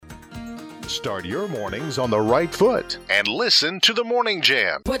Start your mornings on the right foot and listen to the Morning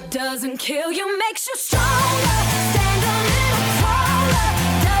Jam. What doesn't kill you makes you stronger. Stand a little taller.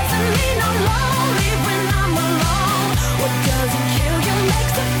 Doesn't mean I'm lonely when I'm alone. What doesn't kill you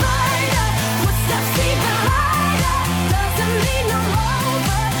makes a fighter. Footsteps even lighter. Doesn't mean I'm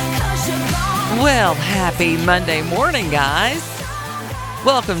over 'cause you're gone. Well, happy Monday morning, guys.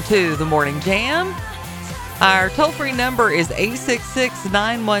 Welcome to the Morning Jam. Our toll-free number is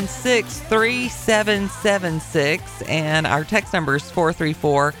 866-916-3776, and our text number is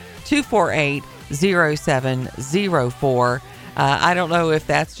 434-248-0704. I don't know if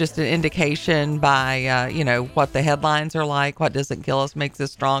that's just an indication by, what the headlines are like. What doesn't kill us makes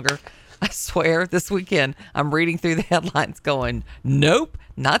us stronger. I swear, this weekend, I'm reading through the headlines going, nope,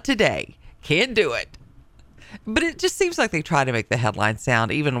 not today. Can't do it. But it just seems like they try to make the headlines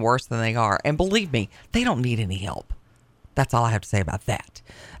sound even worse than they are. And believe me, they don't need any help. That's all I have to say about that.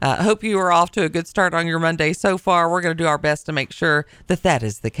 Hope you are off to a good start on your Monday so far. We're going to do our best to make sure that that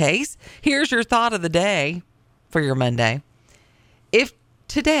is the case. Here's your thought of the day for your Monday. If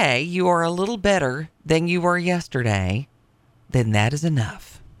today you are a little better than you were yesterday, then that is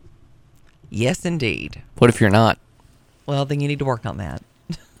enough. Yes, indeed. What if you're not? Well, then you need to work on that.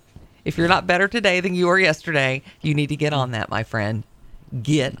 If you're not better today than you were yesterday, you need to get on that, my friend.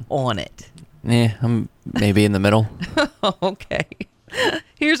 Get on it. Yeah, I'm maybe in the middle. Okay.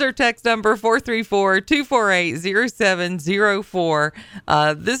 Here's our text number, 434-248-0704.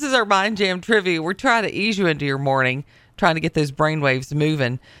 This is our Mind Jam trivia. We're trying to ease you into your morning, trying to get those brainwaves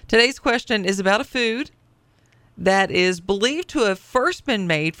moving. Today's question is about a food that is believed to have first been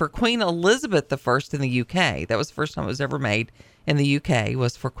made for Queen Elizabeth I in the UK. That was the first time it was ever made in the UK,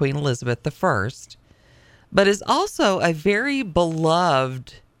 was for Queen Elizabeth I, but is also a very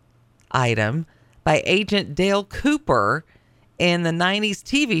beloved item by Agent Dale Cooper in the 90s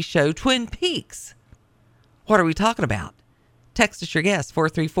TV show Twin Peaks. What are we talking about? Text us your guess,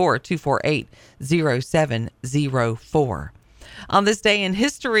 434-248-0704. On this day in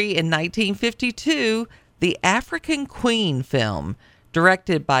history in 1952, the African Queen film,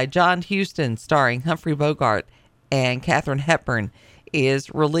 directed by John Huston, starring Humphrey Bogart and Katharine Hepburn,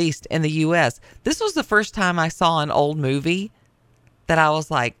 is released in the U.S. This was the first time I saw an old movie that I was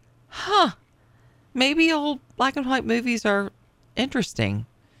like, maybe old black and white movies are interesting.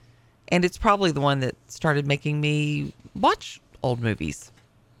 And it's probably the one that started making me watch old movies,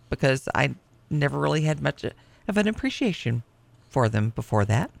 because I never really had much of an appreciation for them before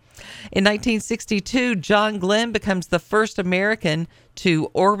that. In 1962, John Glenn becomes the first American to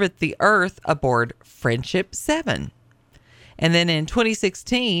orbit the Earth aboard Friendship 7. And then in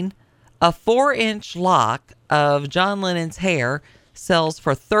 2016, a 4-inch lock of John Lennon's hair sells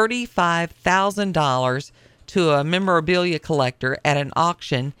for $35,000 to a memorabilia collector at an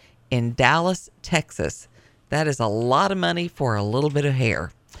auction in Dallas, Texas. That is a lot of money for a little bit of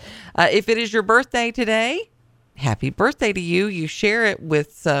hair. If it is your birthday today, happy birthday to you. You share it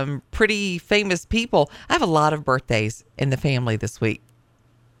with some pretty famous people. I have a lot of birthdays in the family this week.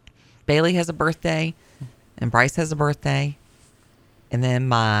 Bailey has a birthday, and Bryce has a birthday. And then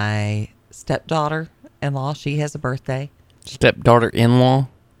my stepdaughter-in-law, she has a birthday. Stepdaughter-in-law?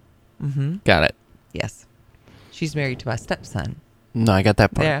 Mm-hmm. Got it. Yes. She's married to my stepson. No, I got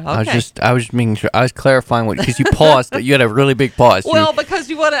that part. Yeah, okay. I was making sure. I was clarifying what, because you paused. You had a really big pause. Well,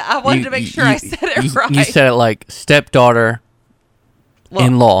 because I wanted to make sure I said it right. You said it like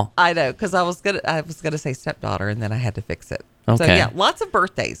stepdaughter-in-law. I know, because I was gonna say stepdaughter, and then I had to fix it. Okay. So yeah, lots of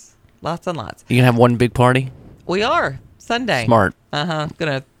birthdays, lots and lots. You gonna have one big party? We are Sunday. Smart.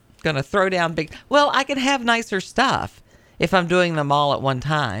 Gonna throw down big. Well, I can have nicer stuff if I'm doing them all at one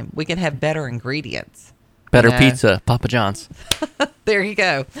time. We can have better ingredients. Better pizza, Papa John's. There you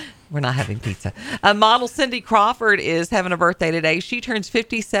go. We're not having pizza. Model Cindy Crawford is having a birthday today. She turns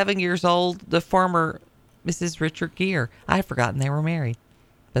 57 years old. The former Mrs. Richard Gere. I had forgotten they were married,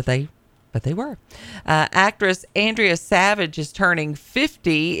 but they were. Actress Andrea Savage is turning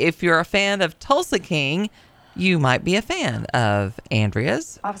 50. If you're a fan of Tulsa King, you might be a fan of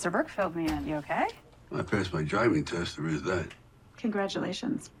Andrea's. Officer Burke filled me in. You okay? I passed my driving test. There is that.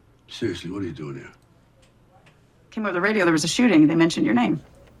 Congratulations. Seriously, what are you doing here? Came over the radio. There was a shooting. They mentioned your name.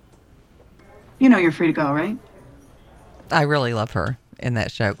 You know you're free to go, right? I really love her in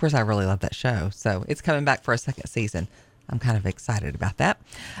that show. Of course, I really love that show. So it's coming back for a second season. I'm kind of excited about that.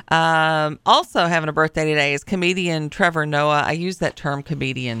 Also having a birthday today is comedian Trevor Noah. I use that term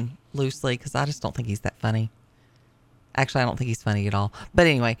comedian loosely because I just don't think he's that funny. Actually, I don't think he's funny at all. But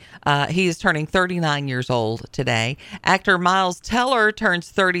anyway, he is turning 39 years old today. Actor Miles Teller turns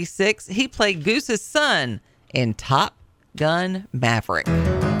 36. He played Goose's son in Top Gun Maverick.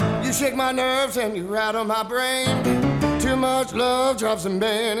 You You shake my nerves and you rattle my brain. Too much love drives a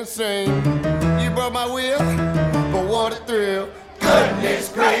man insane. You broke my will, but what a thrill. Goodness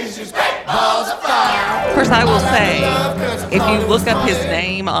gracious, balls of fire. Of course, I will say, if you look up his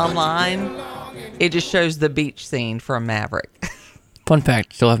name online, it just shows the beach scene from Maverick. Fun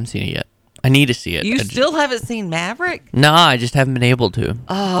fact, still haven't seen it yet. I need to see it. You still haven't seen Maverick? Nah, I just haven't been able to.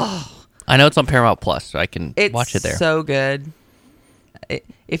 Oh. I know it's on Paramount Plus, so I can It's watch it there. so good.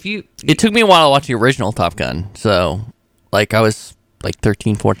 It took me a while to watch the original Top Gun, so like I was like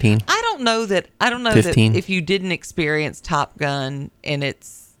 13, 14. I don't know 15. that if you didn't experience Top Gun in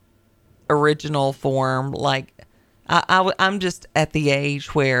its original form, like I'm just at the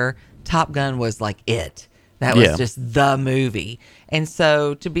age where Top Gun was like it. That was just the movie. And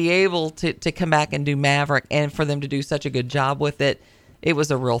so to be able to come back and do Maverick and for them to do such a good job with it, it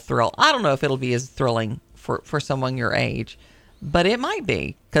was a real thrill. I don't know if it'll be as thrilling for someone your age, but it might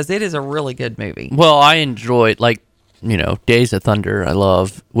be because it is a really good movie. Well, I enjoyed, like, Days of Thunder, I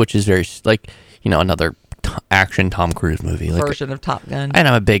love, which is very, like, another action Tom Cruise movie. Version of Top Gun. And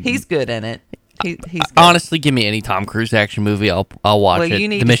I'm a big... He's good in it. He's good. Honestly, give me any Tom Cruise action movie, I'll watch Well, it. you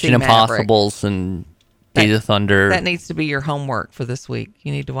need The to Mission see Maverick. Impossibles and Days of Thunder. That needs to be your homework for this week.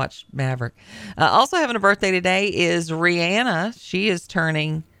 You need to watch Maverick. Also having a birthday today is Rihanna. She is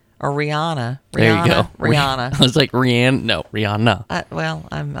turning... Or Rihanna. There you go. Rihanna. I was like, Rihanna. No, Rihanna. Well,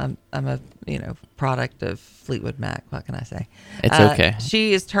 I'm a product of Fleetwood Mac. What can I say? It's okay.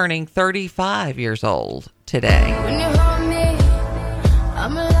 She is turning 35 years old today. When you hold me,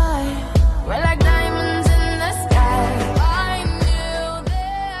 I'm alive. We're like diamonds in the sky. I knew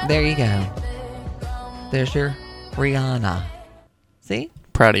that. There you go. There's your Rihanna. See?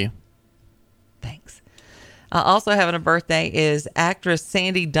 Proud of you. Thanks. Also having a birthday is actress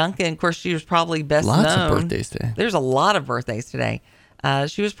Sandy Duncan. Of course, she was probably best known. Lots of birthdays today. There's a lot of birthdays today.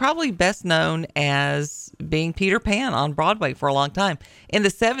 She was probably best known as being Peter Pan on Broadway for a long time. In the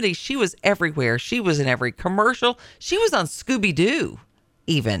 70s, she was everywhere. She was in every commercial. She was on Scooby-Doo,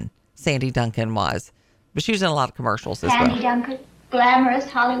 even, Sandy Duncan was. But she was in a lot of commercials as well. Sandy Duncan, glamorous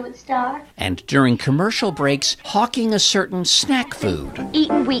Hollywood star. And during commercial breaks, hawking a certain snack food.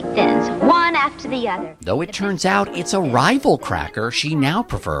 Eating Wheat Thins, one after the other. Though it turns out it's a rival cracker she now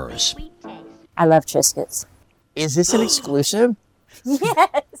prefers. I love Triscuits. Is this an exclusive?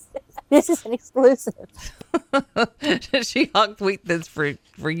 Yes, this is an exclusive. She hawked Wheat Thins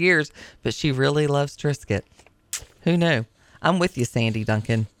for years, but she really loves Triscuit. Who knew? I'm with you, Sandy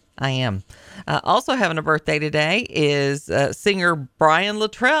Duncan. I am. Also having a birthday today is singer Brian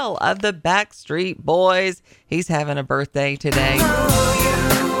Luttrell of the Backstreet Boys. He's having a birthday today.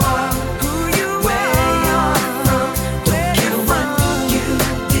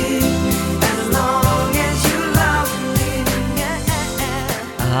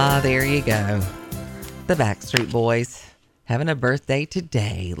 There you go. The Backstreet Boys having a birthday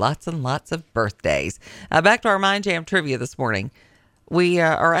today. Lots and lots of birthdays. Back to our Mind Jam trivia this morning. We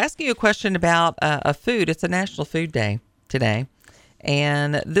are asking you a question about a food. It's a National Food Day today.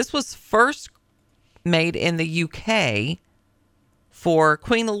 And this was first made in the UK for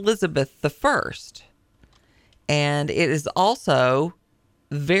Queen Elizabeth I. And it is also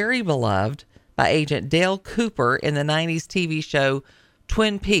very beloved by Agent Dale Cooper in the 90s TV show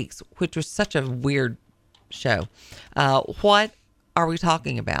Twin Peaks, which was such a weird show. What are we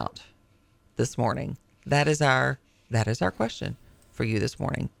talking about this morning? That is our question for you this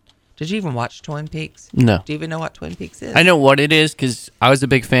morning. Did you even watch Twin Peaks? No. Do you even know what Twin Peaks is? I know what it is because I was a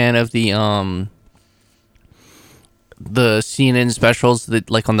big fan of the CNN specials that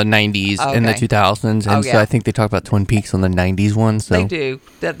like on the 90s and the 2000s, and so I think they talk about Twin Peaks on the 90s one. So they do.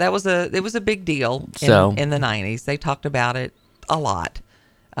 It was a big deal in the 90s. They talked about it a lot.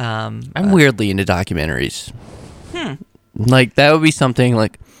 I'm weirdly into documentaries. Like that would be something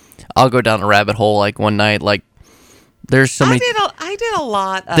like I'll go down a rabbit hole like one night. Like there's so many. I did a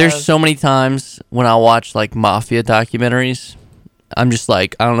lot. There's so many times when I watch like mafia documentaries. I'm just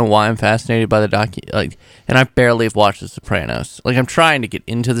like I don't know why I'm fascinated by the and I barely have watched The Sopranos. Like I'm trying to get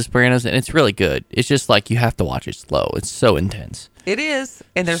into The Sopranos, and it's really good. It's just like you have to watch it slow. It's so intense. It is,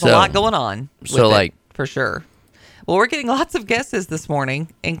 and there's a lot going on. So like for sure. Well, we're getting lots of guesses this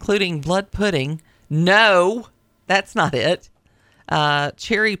morning, including blood pudding. No, that's not it.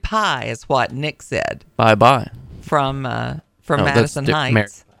 Cherry pie is what Nick said. Bye from Madison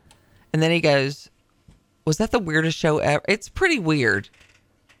Heights, and then he goes, "Was that the weirdest show ever?" It's pretty weird.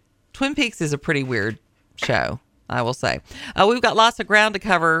 Twin Peaks is a pretty weird show, I will say. We've got lots of ground to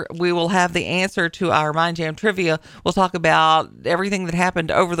cover. We will have the answer to our Mind Jam trivia. We'll talk about everything that happened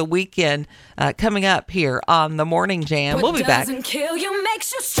over the weekend coming up here on the Morning Jam. We'll be back. What doesn't kill you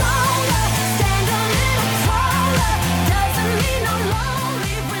makes you stronger.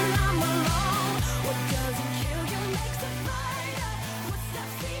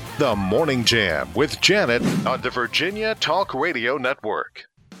 The Morning Jam with Janet on the Virginia Talk Radio Network.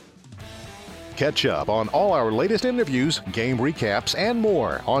 Catch up on all our latest interviews, game recaps, and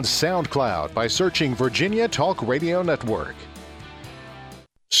more on SoundCloud by searching Virginia Talk Radio Network.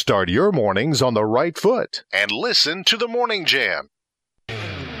 Start your mornings on the right foot and listen to The Morning Jam.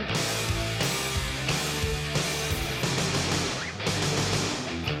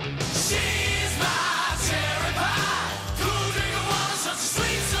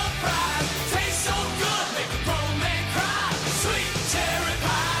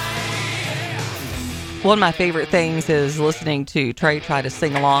 One of my favorite things is listening to Trey try to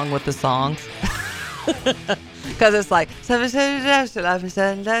sing along with the songs. Because it's like,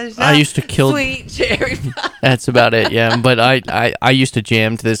 I used to kill. Sweet cherry pie. That's about it, yeah. But I used to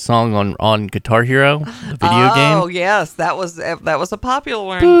jam to this song on Guitar Hero, the video game. Oh, yes. That was a popular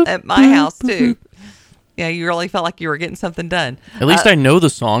one at my house, too. Yeah, you really felt like you were getting something done. At least I know the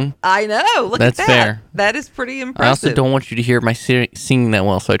song. I know. Look That's at that. fair. That is pretty impressive. I also don't want you to hear my singing that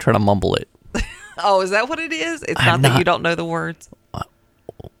well, so I try to mumble it. Oh, is that what it is? It's not that you don't know the words? Well,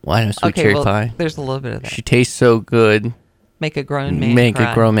 I know sweet cherry pie. There's a little bit of that. She tastes so good. Make a grown man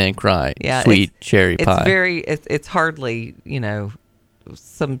cry. A grown man cry. Yeah, sweet cherry pie. It's hardly,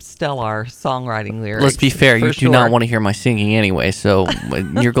 some stellar songwriting lyrics. Let's be fair. You do not want to hear my singing anyway, so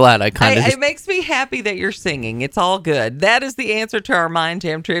you're glad I kind of... It makes me happy that you're singing. It's all good. That is the answer to our Mind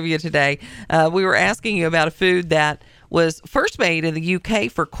Jam trivia today. We were asking you about a food that was first made in the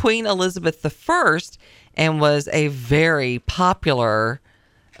UK for Queen Elizabeth I and was a very popular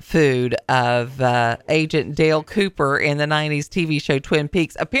food of Agent Dale Cooper in the 90s TV show Twin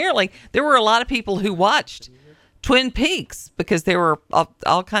Peaks. Apparently, there were a lot of people who watched Twin Peaks because there were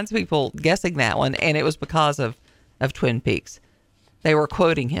all kinds of people guessing that one, and it was because of Twin Peaks. They were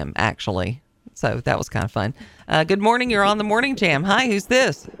quoting him, actually. So that was kind of fun. Good morning. You're on the Morning Jam. Hi, who's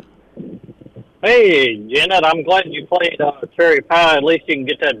this? Hey, Janet, I'm glad you played Cherry Pie. At least you can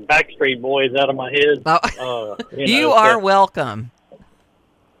get that Backstreet Boys out of my head. Oh. You are welcome.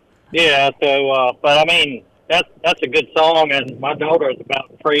 Yeah, so, but I mean, that's a good song, and my daughter is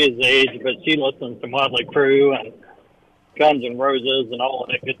about 3 his age, but she listens to Motley Crue and Guns N' Roses and all of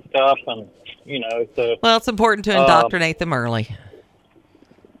that good stuff, and, so... Well, it's important to indoctrinate them early.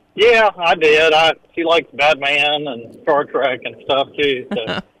 Yeah, I did. She likes Batman and Star Trek and stuff, too,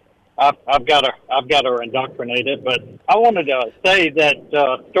 so... I've got her indoctrinated, but I wanted to say that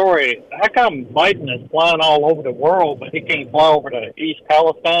story. How come Biden is flying all over the world, but he can't fly over to East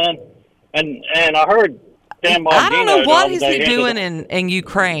Palestine? And I heard Dan Bongino. I don't know what is he doing in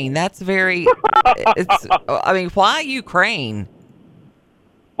Ukraine. That's very. Why Ukraine?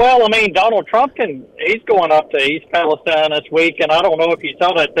 Well, Donald Trump he's going up to East Palestine this week, and I don't know if you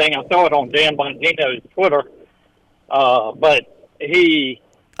saw that thing. I saw it on Dan Bongino's Twitter, but he.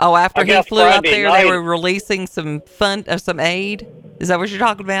 Oh, after he flew up there, they were releasing some aid. Is that what you're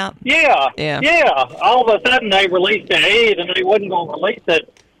talking about? Yeah. All of a sudden, they released the aid, and they wasn't going to release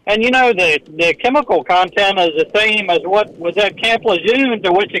it. And the chemical content is the same as what was at Camp Lejeune,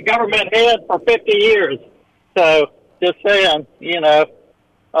 to which the government had for 50 years. So, just saying,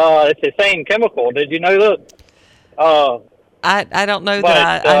 it's the same chemical. Did you know that? I don't know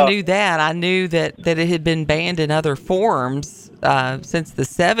that I knew that. I knew that it had been banned in other forms since the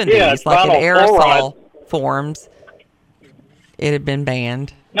 70s, like in aerosol forms. It had been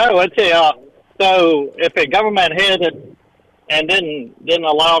banned. No, it's so if the government had it and didn't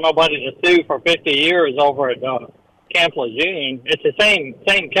allow nobody to sue for 50 years over at Camp Lejeune, it's the same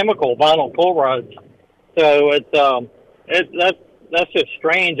chemical, vinyl chloride. So that's just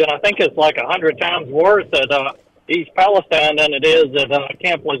strange, and I think it's like 100 times worse at East Palestine than it is at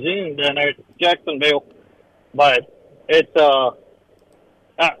Camp Lejeune down there at Jacksonville. But it's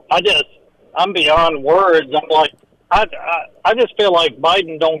I'm beyond words. I'm like I just feel like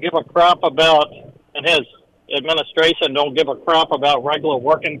Biden don't give a crap about, and his administration don't give a crap about regular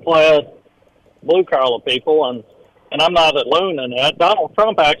working class blue collar people, and I'm not alone in that. Donald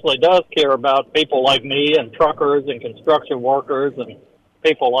Trump actually does care about people like me and truckers and construction workers and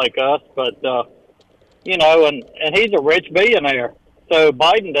people like us, but and he's a rich billionaire. So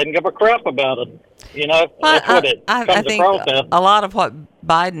Biden doesn't give a crap about it. That's what it comes I think across as. A lot of what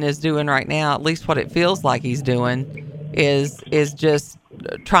Biden is doing right now, at least what it feels like he's doing, is just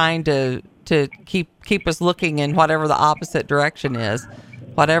trying to keep us looking in whatever the opposite direction is.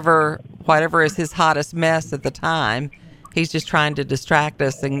 Whatever is his hottest mess at the time, he's just trying to distract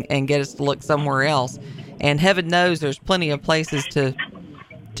us and get us to look somewhere else. And heaven knows there's plenty of places to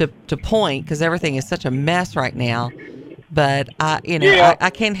point, because everything is such a mess right now. But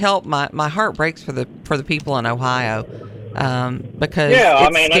I can't help my heart breaks for the people in Ohio because Yeah, I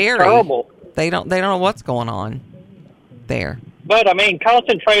it's mean, it's scary. terrible. They don't know what's going on there. But I mean,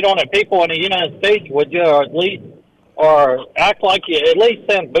 concentrate on it. People in the United States, would you, or at least, or act like you at least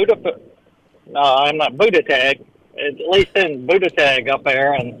send I'm not Buttigieg. At least send Buttigieg up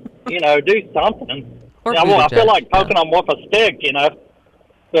there and do something. Or I feel Buttigieg, like poking them with a stick,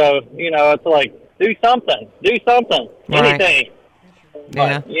 So it's like do something, Right. anything.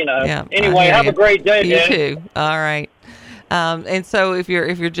 Yeah. But, Yeah. Anyway, I hear have you. a great day, You Dan. too. All right. And so if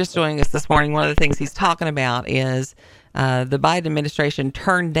you're just joining us this morning, one of the things he's talking about is the Biden administration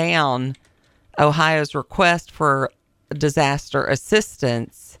turned down Ohio's request for disaster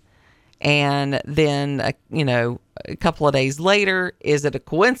assistance. And then, a couple of days later, is it a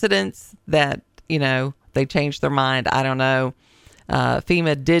coincidence that, they changed their mind? I don't know.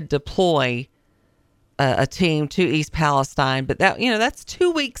 FEMA did deploy a team to East Palestine, but that's 2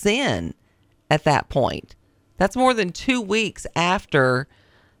 weeks in at that point. That's more than 2 weeks after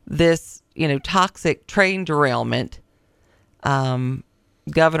this, toxic train derailment.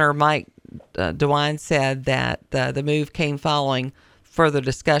 Governor Mike DeWine said that the move came following further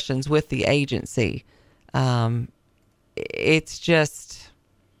discussions with the agency. It's just,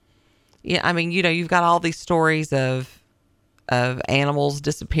 you've got all these stories of animals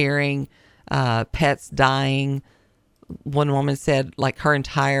disappearing, pets dying. One woman said, like,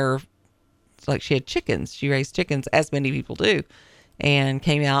 she had chickens. She raised chickens, as many people do, and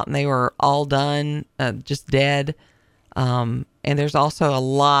came out and they were all done, just dead. And there's also a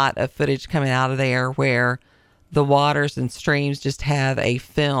lot of footage coming out of there where the waters and streams just have a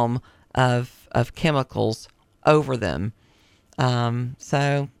film of chemicals over them.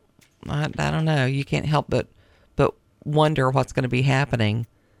 So I don't know. You can't help but wonder what's going to be happening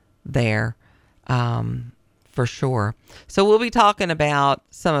there, for sure. So we'll be talking about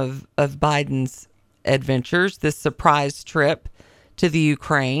some of Biden's adventures, this surprise trip to the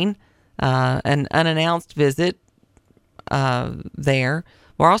Ukraine, an unannounced visit there.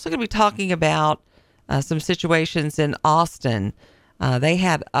 We're also going to be talking about some situations in Austin. They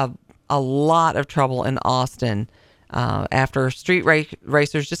had a lot of trouble in Austin after street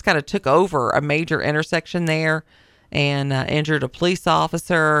racers just kind of took over a major intersection there and injured a police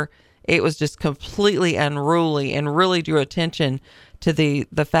officer. It was just completely unruly and really drew attention to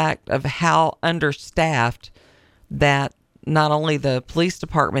the fact of how understaffed that not only the police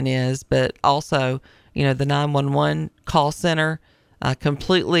department is, but also, the 911 call center,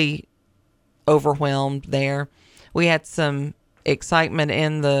 completely overwhelmed there. We had some excitement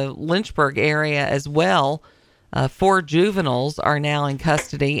in the Lynchburg area as well. 4 juveniles are now in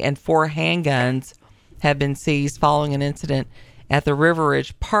custody and 4 handguns have been seized following an incident at the River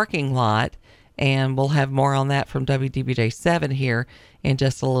Ridge parking lot. And we'll have more on that from WDBJ7 here in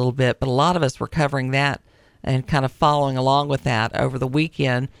just a little bit. But a lot of us were covering that and kind of following along with that over the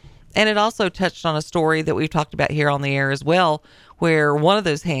weekend. And it also touched on a story that we've talked about here on the air as well, where one of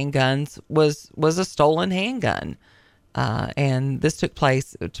those handguns was a stolen handgun. And this took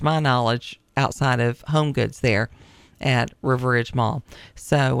place, to my knowledge, outside of Home Goods there at River Ridge Mall.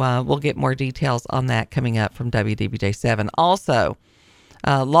 So we'll get more details on that coming up from WDBJ7. Also,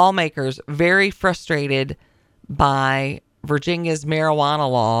 lawmakers very frustrated by Virginia's marijuana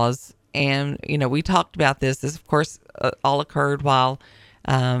laws. And, we talked about this. This, of course, all occurred while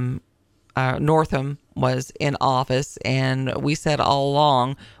Northam was in office. And we said all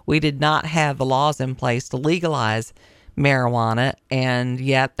along we did not have the laws in place to legalize marijuana. And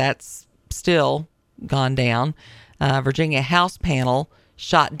yet that's still gone down. Virginia House panel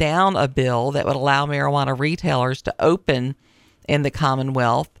shot down a bill that would allow marijuana retailers to open in the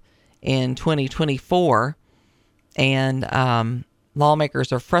Commonwealth in 2024. And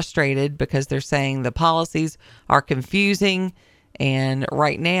lawmakers are frustrated because they're saying the policies are confusing. And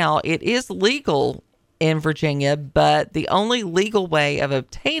right now it is legal in Virginia, but the only legal way of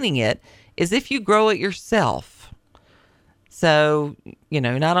obtaining it is if you grow it yourself. So,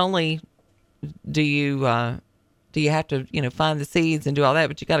 not only do you have to, find the seeds and do all that,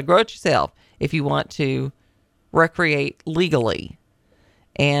 but you got to grow it yourself if you want to recreate legally.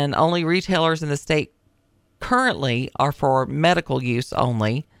 And only retailers in the state currently are for medical use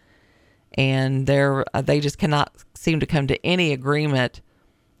only. And they just cannot seem to come to any agreement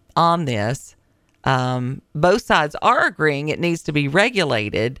on this. Both sides are agreeing it needs to be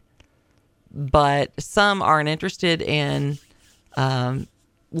regulated, but some aren't interested in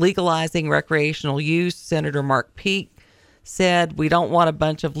legalizing recreational use. Senator Mark Peake said, "We don't want a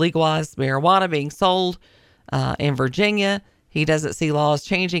bunch of legalized marijuana being sold in Virginia." He doesn't see laws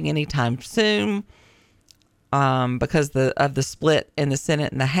changing anytime soon because of the split in the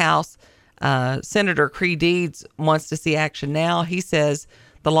Senate and the House. Senator Creed Deeds wants to see action now. He says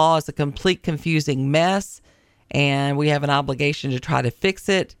the law is a complete confusing mess, and we have an obligation to try to fix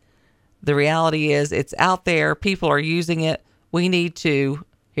it. The reality is it's out there. People are using it. We need to,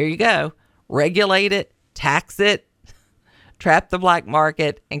 here you go, regulate it, tax it, trap the black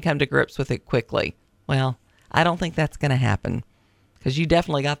market, and come to grips with it quickly. Well, I don't think that's going to happen because you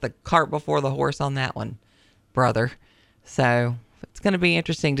definitely got the cart before the horse on that one, brother. So it's going to be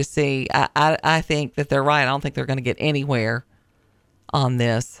interesting to see. I think that they're right. I don't think they're going to get anywhere on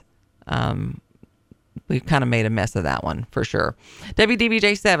this. We've kind of made a mess of that one for sure. WDBJ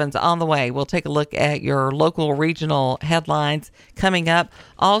 7's on the way. We'll take a look at your local regional headlines coming up.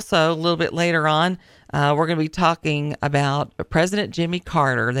 Also, a little bit later on, we're going to be talking about President Jimmy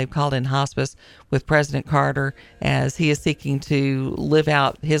Carter. They've called in hospice with President Carter as he is seeking to live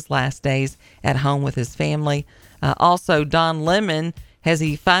out his last days at home with his family. Also, Don Lemon, has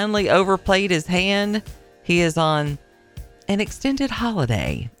he finally overplayed his hand? He is on an extended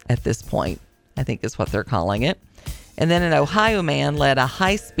holiday at this point, I think is what they're calling it. And then an Ohio man led a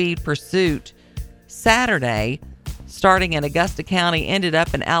high-speed pursuit Saturday, starting in Augusta County, ended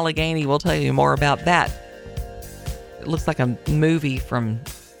up in Allegheny. We'll tell you more about that. It looks like a movie from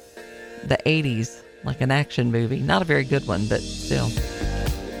the 80s, like an action movie. Not a very good one, but still.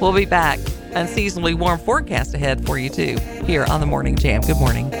 We'll be back. Unseasonably warm forecast ahead for you, too, here on the Morning Jam. Good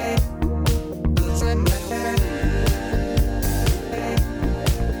morning.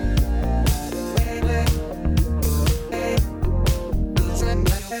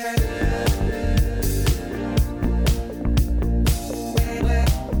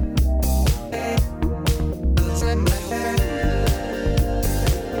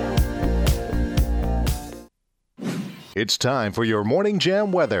 It's time for your Morning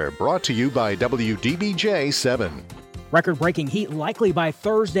Jam weather, brought to you by WDBJ 7. Record-breaking heat likely by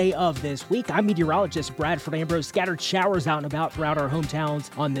Thursday of this week. I'm meteorologist Bradford Ambrose. Scattered showers out and about throughout our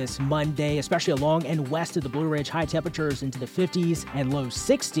hometowns on this Monday, especially along and west of the Blue Ridge. High temperatures into the 50s and low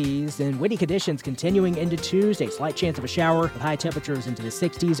 60s, and windy conditions continuing into Tuesday. Slight chance of a shower with high temperatures into the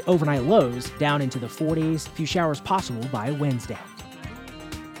 60s. Overnight lows down into the 40s. A few showers possible by Wednesday.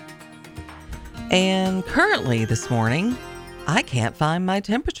 And currently this morning, I can't find my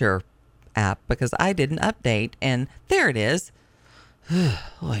temperature app because I didn't update. And there it is.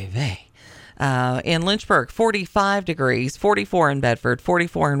 Oy vey. In Lynchburg, 45 degrees, 44 in Bedford,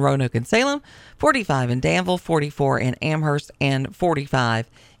 44 in Roanoke and Salem, 45 in Danville, 44 in Amherst, and 45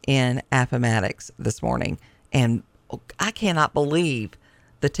 in Appomattox this morning. And I cannot believe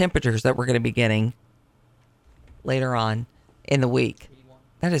the temperatures that we're going to be getting later on in the week.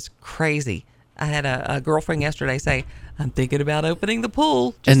 That is crazy. I had a girlfriend yesterday say, I'm thinking about opening the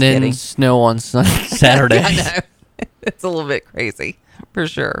pool. Just and then kidding. Snow on Saturday. I know. It's a little bit crazy, for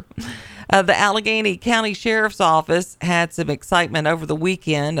sure. The Allegheny County Sheriff's Office had some excitement over the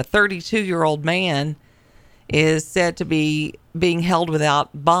weekend. A 32-year-old man is said to be being held without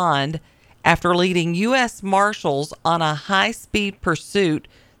bond after leading U.S. Marshals on a high-speed pursuit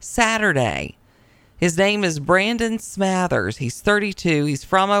Saturday. His name is Brandon Smathers. He's 32. He's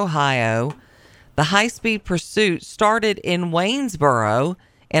from Ohio. The high-speed pursuit started in Waynesboro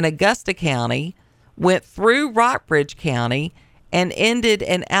in Augusta County, went through Rockbridge County, and ended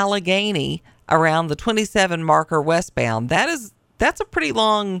in Allegheny around the 27 marker westbound. That's a pretty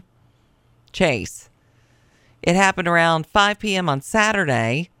long chase. It happened around 5 p.m. on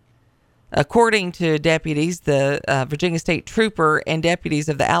Saturday. According to deputies, the Virginia State Trooper and deputies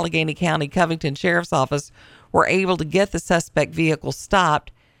of the Allegheny County Covington Sheriff's Office were able to get the suspect vehicle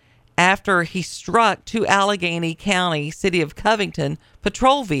stopped after he struck two Allegheny County, City of Covington,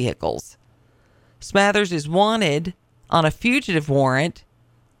 patrol vehicles. Smathers is wanted on a fugitive warrant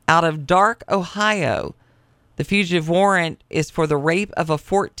out of Dark, Ohio. The fugitive warrant is for the rape of a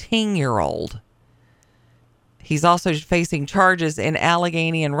 14-year-old. He's also facing charges in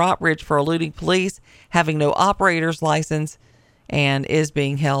Allegheny and Rockbridge for eluding police, having no operator's license, and is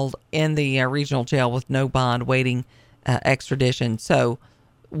being held in the regional jail with no bond, waiting extradition. So,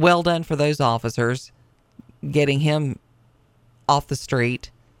 well done for those officers getting him off the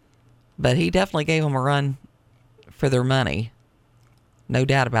street. But he definitely gave them a run for their money. No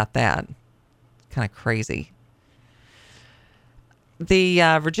doubt about that. Kind of crazy. The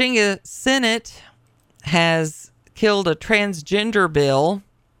Virginia Senate has killed a transgender bill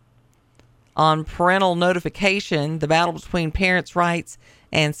on parental notification. The battle between parents' rights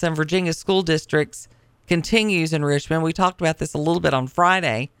and some Virginia school districts continues in Richmond. We talked about this a little bit on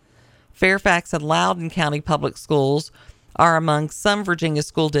Friday. Fairfax and Loudoun County Public Schools are among some Virginia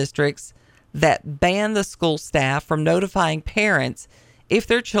school districts that ban the school staff from notifying parents if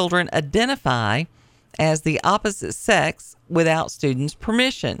their children identify as the opposite sex without students'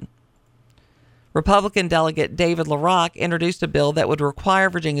 permission. Republican Delegate David LaRock introduced a bill that would require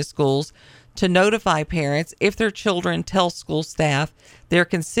Virginia schools to notify parents if their children tell school staff they're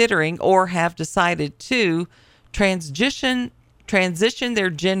considering or have decided to transition their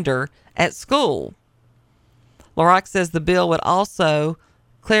gender at school. LaRock says the bill would also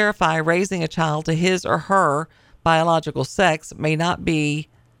clarify raising a child to his or her biological sex may not be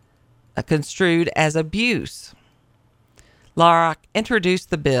construed as abuse. LaRock introduced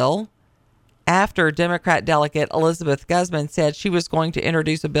the bill after Democrat Delegate Elizabeth Guzman said she was going to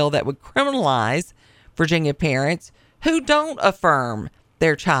introduce a bill that would criminalize Virginia parents who don't affirm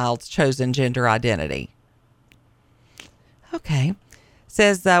their child's chosen gender identity. Okay.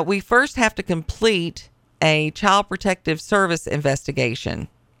 Says we first have to complete a Child Protective Service investigation.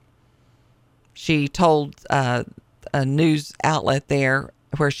 She told a news outlet there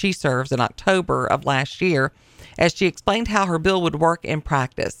where she serves in October of last year, as she explained how her bill would work in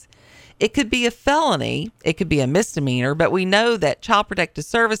practice. It could be a felony, it could be a misdemeanor, but we know that Child Protective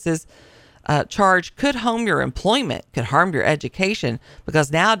Services charge could harm your employment, could harm your education,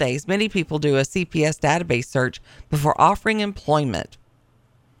 because nowadays many people do a CPS database search before offering employment.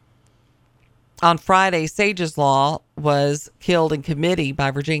 On Friday, Sage's Law was killed in committee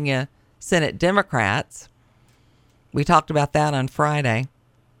by Virginia Senate Democrats. We talked about that on Friday.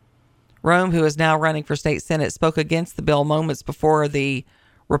 Rome, who is now running for state Senate, spoke against the bill moments before the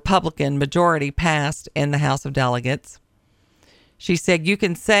Republican majority passed in the House of Delegates. She said, "You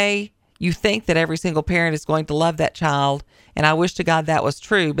can say you think that every single parent is going to love that child, and I wish to God that was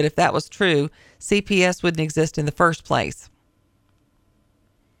true, but if that was true, CPS wouldn't exist in the first place."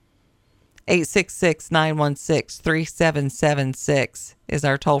 866-916-3776 is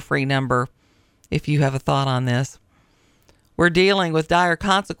our toll-free number if you have a thought on this. We're dealing with dire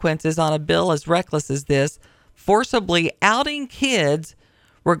consequences on a bill as reckless as this, forcibly outing kids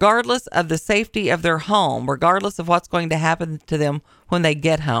regardless of the safety of their home, regardless of what's going to happen to them when they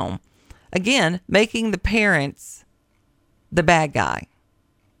get home. Again, making the parents the bad guy.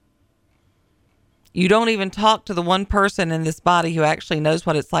 You don't even talk to the one person in this body who actually knows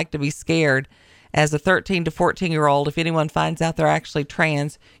what it's like to be scared. As a 13 to 14-year-old, if anyone finds out they're actually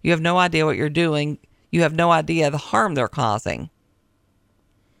trans, you have no idea what you're doing. You have no idea the harm they're causing.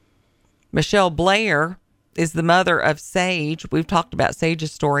 Michelle Blair is the mother of Sage. We've talked about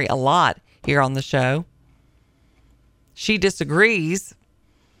Sage's story a lot here on the show. She disagrees.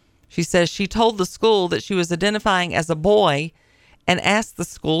 She says she told the school that she was identifying as a boy and asked the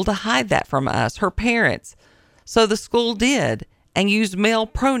school to hide that from us, her parents. So the school did, and used male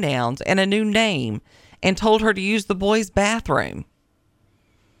pronouns and a new name, and told her to use the boys' bathroom.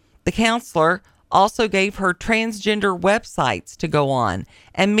 The counselor also gave her transgender websites to go on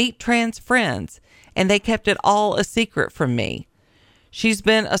and meet trans friends, and they kept it all a secret from me. She's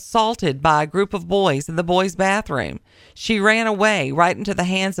been assaulted by a group of boys in the boys' bathroom. She ran away right into the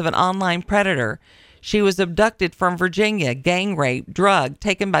hands of an online predator. She was abducted from Virginia, gang raped, drugged,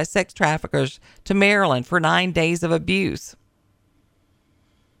 taken by sex traffickers to Maryland for 9 days of abuse.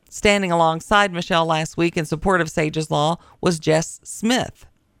 Standing alongside Michelle last week in support of Sage's Law was Jess Smith.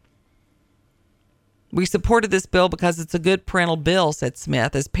 "We supported this bill because it's a good parental bill," said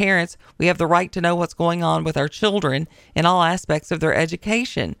Smith. "As parents, we have the right to know what's going on with our children in all aspects of their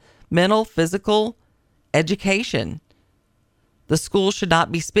education, mental, physical education. The school should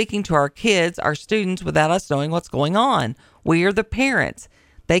not be speaking to our kids, our students, without us knowing what's going on. We are the parents.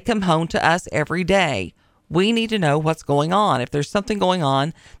 They come home to us every day. We need to know what's going on. If there's something going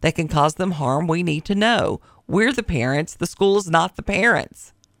on that can cause them harm, we need to know. We're the parents. The school is not the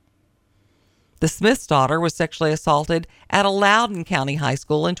parents." The Smith's daughter was sexually assaulted at a Loudoun County high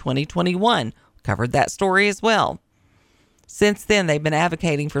school in 2021. Covered that story as well. Since then, they've been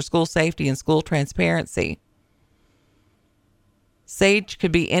advocating for school safety and school transparency. Sage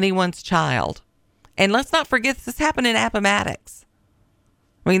could be anyone's child. And let's not forget this happened in Appomattox.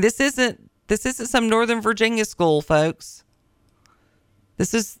 I mean, this isn't some Northern Virginia school, folks.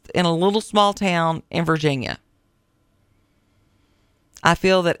 This is in a little small town in Virginia. I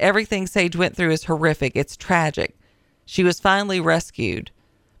feel that everything Sage went through is horrific. It's tragic. She was finally rescued,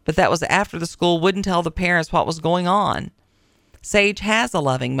 but that was after the school wouldn't tell the parents what was going on. Sage has a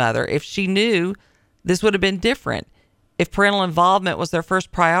loving mother. If she knew, this would have been different. If parental involvement was their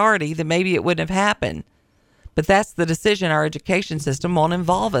first priority, then maybe it wouldn't have happened. But that's the decision our education system won't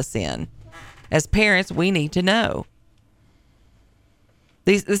involve us in. As parents, we need to know.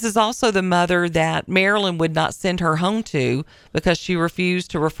 This is also the mother that Maryland would not send her home to because she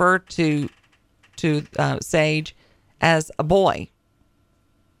refused to refer to Sage as a boy.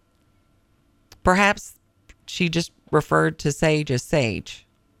 Perhaps she just referred to sage as sage.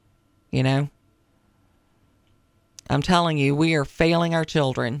 You know? I'm telling you, we are failing our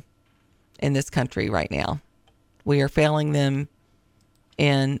children in this country right now. We are failing them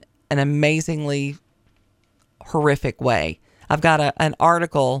in an amazingly horrific way. I've got an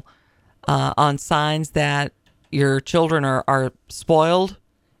article on signs that your children are spoiled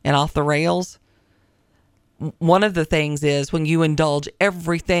and off the rails. One of the things is when you indulge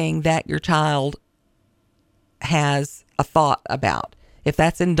everything that your child has a thought about. If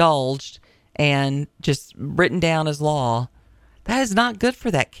that's indulged and just written down as law, that is not good for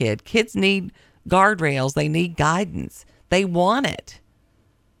that kid. Kids need guardrails. They need guidance. They want it.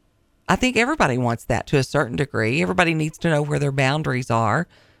 I think everybody wants that to a certain degree. Everybody needs to know where their boundaries are,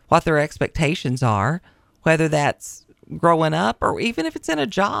 what their expectations are, whether that's growing up or even if it's in a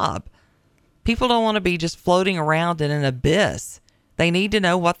job. People don't want to be just floating around in an abyss. They need to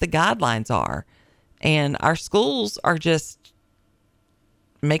know what the guidelines are. And our schools are just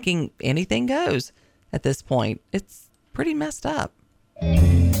making anything goes at this point. It's pretty messed up.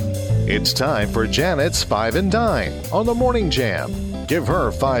 It's time for Janet's 5 and Dine on the Morning Jam. Give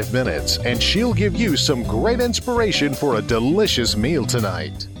her 5 minutes and she'll give you some great inspiration for a delicious meal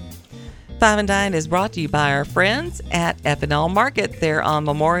tonight. 5 and Dine is brought to you by our friends at F&L Market. They're on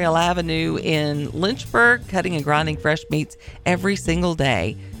Memorial Avenue in Lynchburg, cutting and grinding fresh meats every single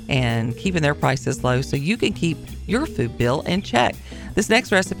day and keeping their prices low so you can keep your food bill in check. This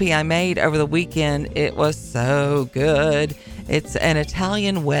next recipe I made over the weekend, it was so good. It's an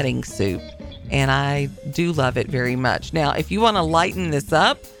Italian wedding soup, and I do love it very much. Now, if you want to lighten this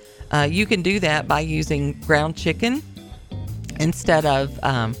up, you can do that by using ground chicken instead of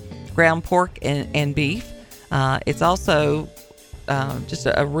ground pork and beef. It's also just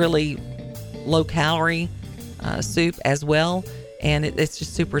a really low-calorie soup as well, and it's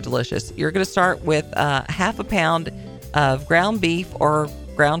just super delicious. You're going to start with half a pound of ground beef or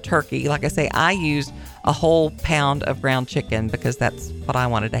ground turkey. Like I say, I used a whole pound of ground chicken because that's what I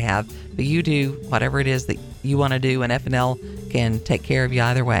wanted to have. But you do whatever it is that you want to do, and F&L can take care of you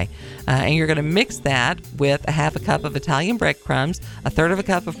either way. And you're going to mix that with a half a cup of Italian breadcrumbs, a third of a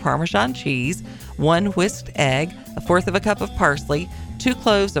cup of Parmesan cheese, 1 whisked egg, a fourth of a cup of parsley, 2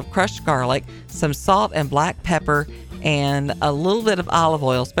 cloves of crushed garlic, some salt and black pepper, and a little bit of olive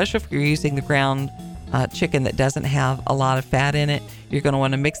oil, especially if you're using the ground chicken that doesn't have a lot of fat in it. You're going to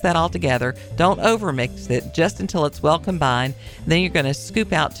want to mix that all together. Don't overmix it, just until it's well combined. Then you're going to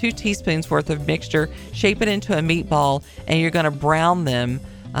scoop out 2 teaspoons worth of mixture, shape it into a meatball, and you're going to brown them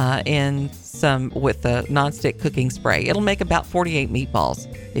with the nonstick cooking spray. It'll make about 48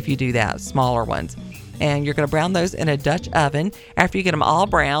 meatballs if you do that, smaller ones. And you're going to brown those in a Dutch oven. After you get them all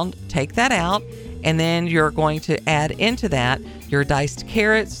browned, take that out, and then you're going to add into that your diced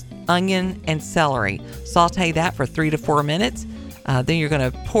carrots, onion, and celery. Saute that for 3 to 4 minutes. Then you're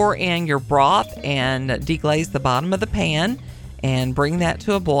going to pour in your broth and deglaze the bottom of the pan and bring that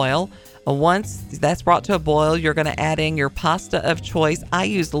to a boil. Once that's brought to a boil, you're going to add in your pasta of choice. I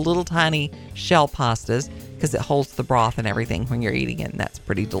use little tiny shell pastas because it holds the broth and everything when you're eating it, and that's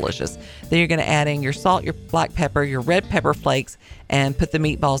pretty delicious. Then you're going to add in your salt, your black pepper, your red pepper flakes, and put the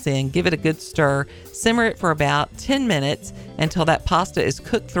meatballs in. Give it a good stir. Simmer it for about 10 minutes until that pasta is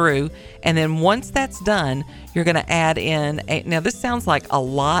cooked through. And then once that's done, you're going to add in, now this sounds like a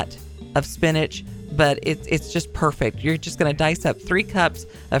lot of spinach, but it's just perfect. You're just going to dice up 3 cups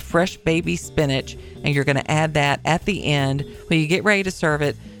of fresh baby spinach, and you're going to add that at the end. When you get ready to serve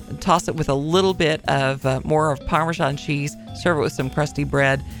it, toss it with a little bit of more of Parmesan cheese. Serve it with some crusty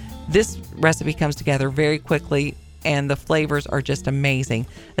bread. This recipe comes together very quickly, and the flavors are just amazing.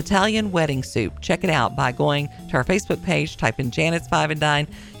 Italian wedding soup. Check it out by going to our Facebook page, type in Janet's 5 and Dine.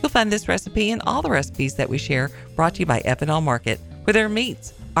 You'll find this recipe and all the recipes that we share, brought to you by F&L Market, where their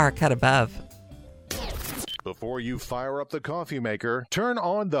meats are a cut above. Before you fire up the coffee maker, turn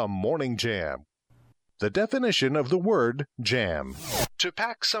on the Morning Jam. The definition of the word jam: to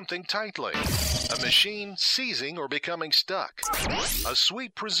pack something tightly, a machine seizing or becoming stuck, a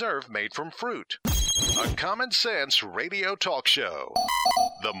sweet preserve made from fruit, a common sense radio talk show.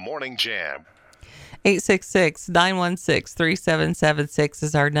 The Morning Jam. 866-916-3776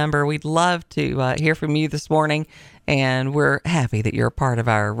 is our number. We'd love to hear from you this morning, and we're happy that you're a part of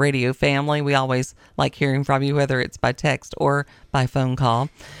our radio family. We always like hearing from you, whether it's by text or by phone call.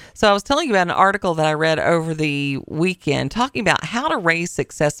 So I was telling you about an article that I read over the weekend talking about how to raise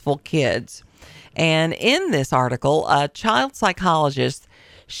successful kids. And in this article, a child psychologist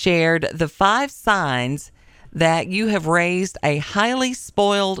shared the 5 signs that you have raised a highly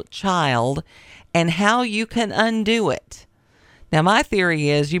spoiled child and how you can undo it. Now, my theory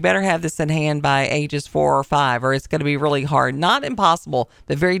is you better have this in hand by ages 4 or 5, or it's going to be really hard. Not impossible,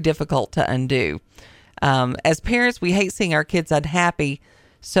 but very difficult to undo. As parents, we hate seeing our kids unhappy,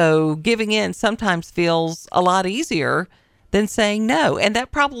 so giving in sometimes feels a lot easier than saying no. And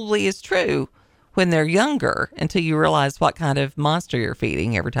that probably is true when they're younger, until you realize what kind of monster you're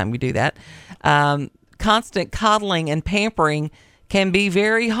feeding every time you do that. Constant coddling and pampering can be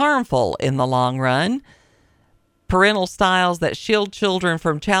very harmful in the long run. Parental styles that shield children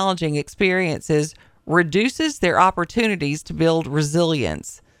from challenging experiences reduces their opportunities to build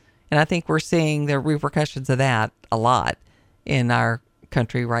resilience. And I think we're seeing the repercussions of that a lot in our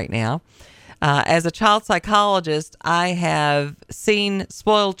country right now. As a child psychologist, I have seen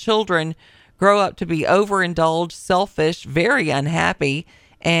spoiled children grow up to be overindulged, selfish, very unhappy,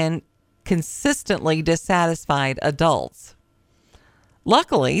 and consistently dissatisfied adults.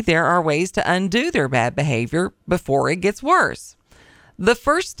 Luckily, there are ways to undo their bad behavior before it gets worse. The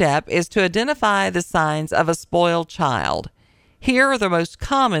first step is to identify the signs of a spoiled child. Here are the most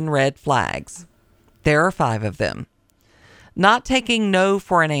common red flags. There are 5 of them. Not taking no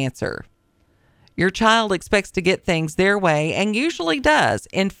for an answer. Your child expects to get things their way and usually does.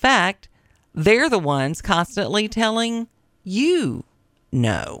 In fact, they're the ones constantly telling you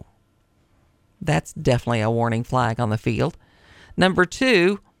no. That's definitely a warning flag on the field. Number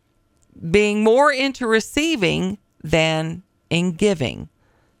 2, being more into receiving than in giving.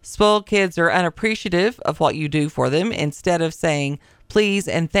 Spoiled kids are unappreciative of what you do for them. Instead of saying please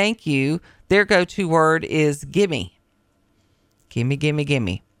and thank you, their go-to word is gimme. Gimme, gimme,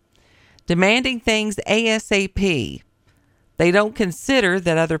 gimme. Demanding things ASAP. They don't consider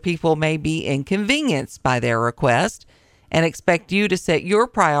that other people may be inconvenienced by their request and expect you to set your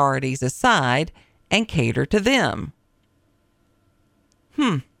priorities aside and cater to them.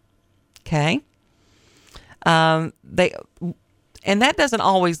 Okay. And that doesn't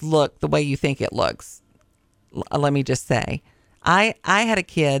always look the way you think it looks. Let me just say, I had a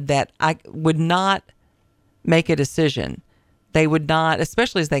kid that I would not make a decision. They would not,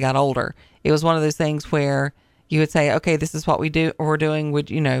 especially as they got older. It was one of those things where you would say, okay, this is what we're doing.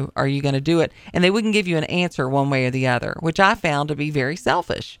 Are you going to do it? And they wouldn't give you an answer one way or the other, which I found to be very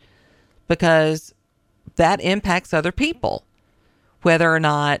selfish because that impacts other people. Whether or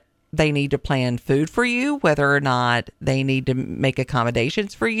not they need to plan food for you, whether or not they need to make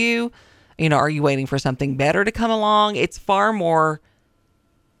accommodations for you. Are you waiting for something better to come along? It's far more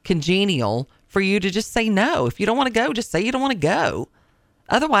congenial for you to just say no. If you don't want to go, just say you don't want to go.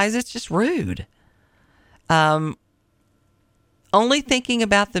 Otherwise, it's just rude. Only thinking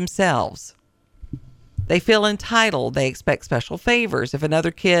about themselves. They feel entitled. They expect special favors. If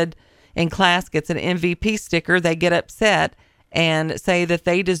another kid in class gets an MVP sticker, they get upset and say that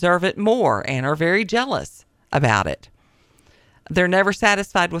they deserve it more and are very jealous about it. They're never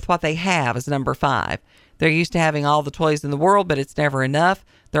satisfied with what they have is number 5. They're used to having all the toys in the world, but it's never enough.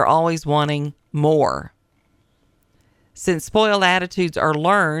 They're always wanting more. Since spoiled attitudes are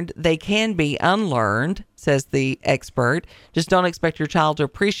learned, they can be unlearned, says the expert. Just don't expect your child to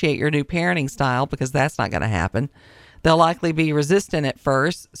appreciate your new parenting style because that's not going to happen. They'll likely be resistant at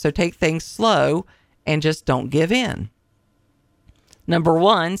first, so take things slow and just don't give in. Number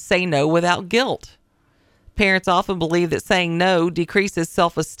 1, say no without guilt. Parents often believe that saying no decreases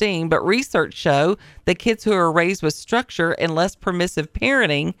self-esteem, but research show that kids who are raised with structure and less permissive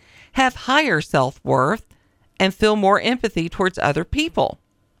parenting have higher self-worth and feel more empathy towards other people.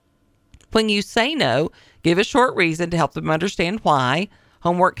 When you say no, give a short reason to help them understand why.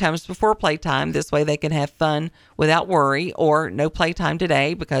 Homework comes before playtime. This way they can have fun without worry, or no playtime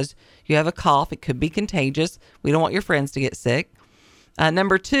today because you have a cough. It could be contagious. We don't want your friends to get sick.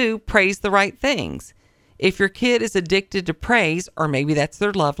 Number 2, praise the right things. If your kid is addicted to praise, or maybe that's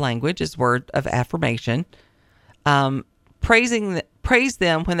their love language, is word of affirmation, praise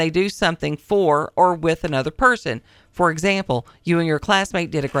them when they do something for or with another person. For example, you and your classmate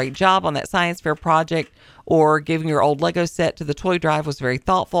did a great job on that science fair project, or giving your old Lego set to the toy drive was very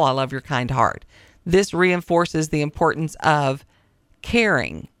thoughtful. I love your kind heart. This reinforces the importance of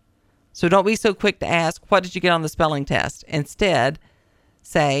caring. So don't be so quick to ask, what did you get on the spelling test? Instead,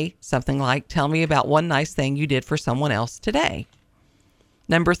 say something like, tell me about one nice thing you did for someone else today.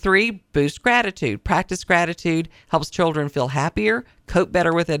 Number 3, boost gratitude. Practice gratitude helps children feel happier, cope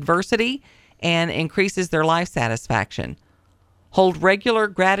better with adversity, and increases their life satisfaction. Hold regular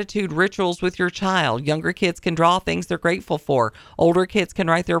gratitude rituals with your child. Younger kids can draw things they're grateful for. Older kids can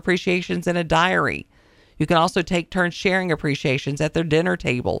write their appreciations in a diary. You can also take turns sharing appreciations at their dinner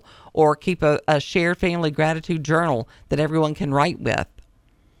table, or keep a shared family gratitude journal that everyone can write with.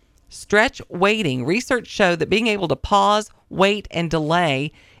 Stretch waiting. Research show that being able to pause, wait, and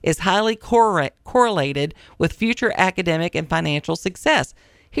delay is highly correlated with future academic and financial success.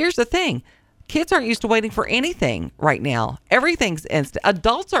 Here's the thing. Kids aren't used to waiting for anything right now. Everything's instant.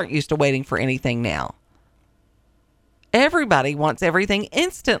 Adults aren't used to waiting for anything now. Everybody wants everything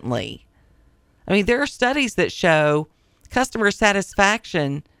instantly. I mean, there are studies that show customer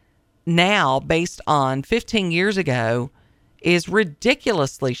satisfaction now based on 15 years ago is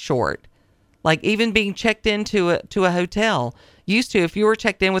ridiculously short. Like even being checked into a hotel. Used to, if you were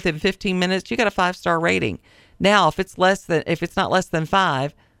checked in within 15 minutes, you got a 5-star rating. Now, if it's not less than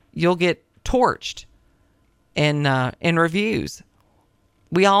 5, you'll get torched in reviews.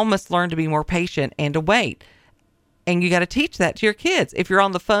 We all must learn to be more patient and to wait. And you got to teach that to your kids. If you're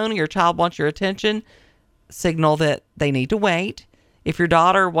on the phone and your child wants your attention, signal that they need to wait. If your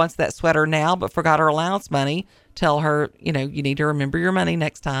daughter wants that sweater now but forgot her allowance money, tell her, you need to remember your money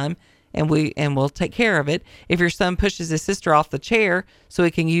next time, and we'll take care of it. If your son pushes his sister off the chair so he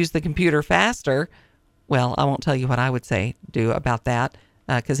can use the computer faster, well, I won't tell you what I would do about that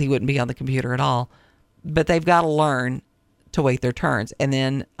because he wouldn't be on the computer at all. But they've got to learn to wait their turns. And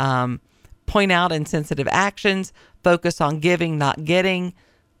then point out insensitive actions, focus on giving, not getting.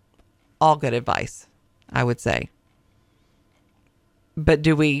 All good advice, I would say. But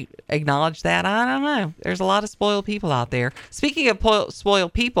do we acknowledge that? I don't know. There's a lot of spoiled people out there. Speaking of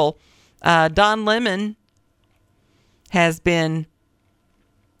spoiled people, Don Lemon has been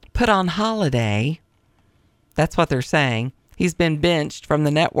put on holiday. That's what they're saying. He's been benched from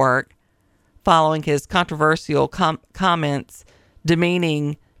the network following his controversial comments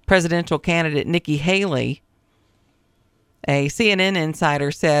demeaning presidential candidate Nikki Haley. A CNN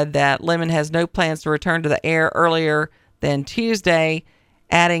insider said that Lemon has no plans to return to the air earlier than Tuesday,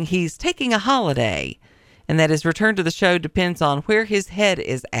 adding he's taking a holiday and that his return to the show depends on where his head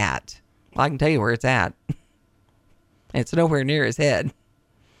is at. Well, I can tell you where it's at. It's nowhere near his head.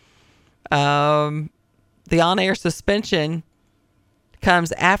 The on-air suspension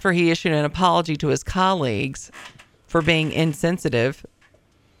comes after he issued an apology to his colleagues for being insensitive.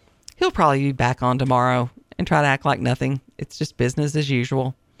 He'll probably be back on tomorrow and try to act like nothing. It's just business as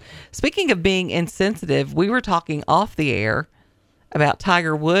usual. Speaking of being insensitive, we were talking off the air about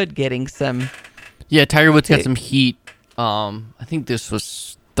Tiger Woods getting some... Yeah, Tiger Woods got some heat. I think this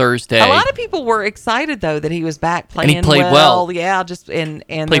was Thursday. A lot of people were excited, though, that he was back playing well. And he played well. Yeah,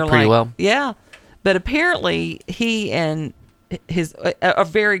 played pretty well. Yeah, but apparently he and a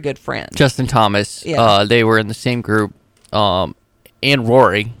very good friend, Justin Thomas, they were in the same group, and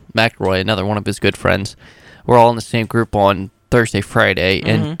Rory McIlroy, another one of his good friends, were all in the same group on Thursday, Friday,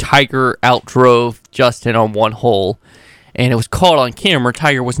 and Tiger outdrove Justin on one hole, and it was caught on camera.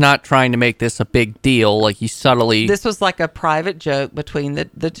 Tiger was not trying to make this a big deal, like he subtly... This was like a private joke between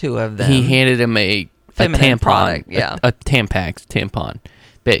the two of them. He handed him a tampon, product, yeah. a tampon,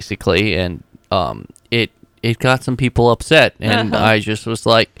 basically, and it got some people upset, and I just was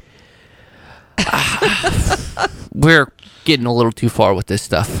like, we're getting a little too far with this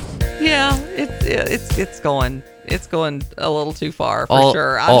stuff. Yeah, it's going a little too far for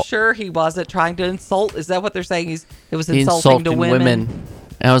sure. I'm sure he wasn't trying to insult. Is that what they're saying? It was insulting to women.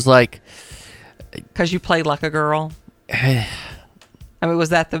 And I was like, because you played like a girl. I mean, was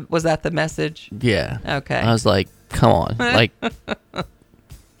that the message? Yeah. Okay. I was like, come on, like.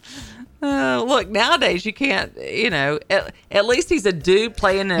 Look, nowadays you can't. At least he's a dude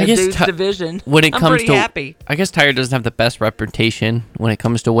playing in a dude's division. When it I'm comes pretty to, happy. I guess Tiger doesn't have the best reputation when it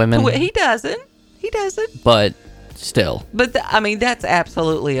comes to women. He doesn't. But still. But that's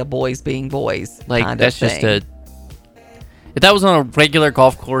absolutely a boys being boys. Like kind that's of just thing. If that was on a regular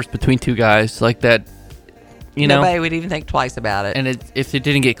golf course between two guys like that, nobody would even think twice about it. And if it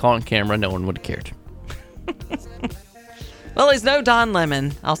didn't get caught on camera, no one would have cared. Well, he's no Don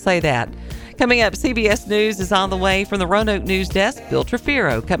Lemon. I'll say that. Coming up, CBS News is on the way from the Roanoke News Desk. Bill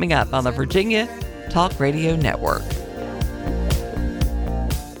Trefiro coming up on the Virginia Talk Radio Network.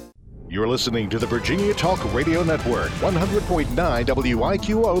 You're listening to the Virginia Talk Radio Network, 100.9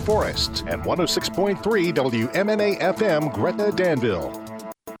 WIQO Forest and 106.3 WMNA FM Gretna Danville.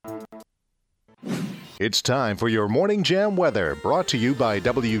 It's time for your Morning Jam weather, brought to you by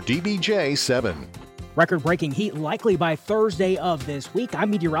WDBJ 7. Record-breaking heat likely by Thursday of this week.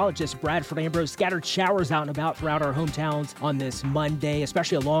 I'm meteorologist Bradford Ambrose. Scattered showers out and about throughout our hometowns on this Monday,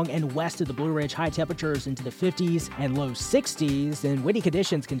 especially along and west of the Blue Ridge. High temperatures into the 50s and low 60s, and windy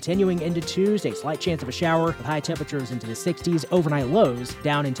conditions continuing into Tuesday. Slight chance of a shower with high temperatures into the 60s. Overnight lows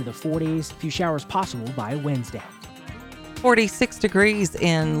down into the 40s. A few showers possible by Wednesday. 46 degrees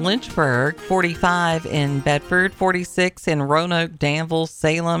in Lynchburg, 45 in Bedford, 46 in Roanoke, Danville,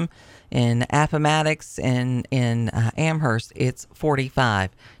 Salem, In Appomattox and in Amherst, it's 45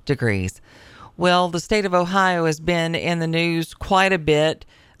 degrees. Well, the state of Ohio has been in the news quite a bit.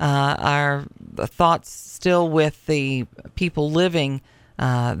 Our thoughts still with the people living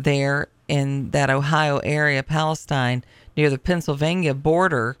there in that Ohio area, Palestine, near the Pennsylvania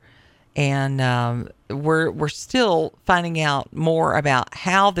border. And we're still finding out more about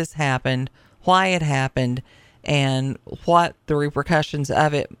how this happened, why it happened, and what the repercussions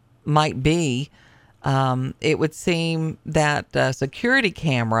of it might be. It would seem that a security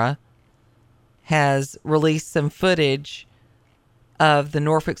camera has released some footage of the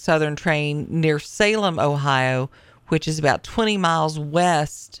Norfolk Southern train near Salem, Ohio, which is about 20 miles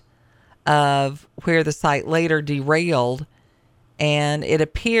west of where the site later derailed. And it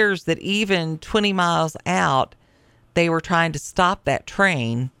appears that even 20 miles out, they were trying to stop that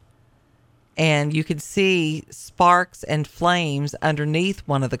train. And you could see sparks and flames underneath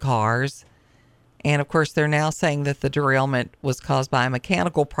one of the cars. And of course, they're now saying that the derailment was caused by a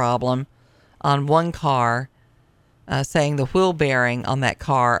mechanical problem on one car, saying the wheel bearing on that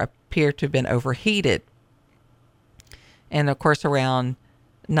car appeared to have been overheated. And of course, around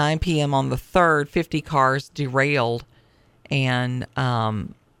 9 p.m. on the 3rd, 50 cars derailed. And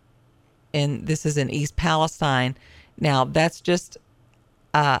this is in East Palestine. Now, that's just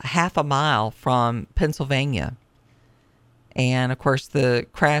half a mile from Pennsylvania. And of course, the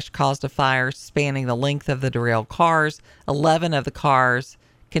crash caused a fire spanning the length of the derailed cars. 11 of the cars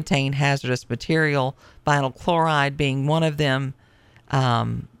contain hazardous material, vinyl chloride being one of them.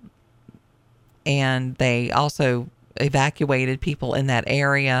 And they also evacuated people in that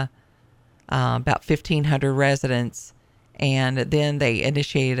area, about 1,500 residents. And then they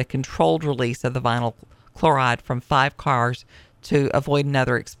initiated a controlled release of the vinyl chloride from 5 cars to avoid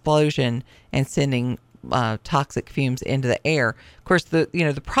another explosion and sending toxic fumes into the air. Of course,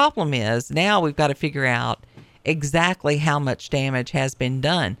 the problem is now we've got to figure out exactly how much damage has been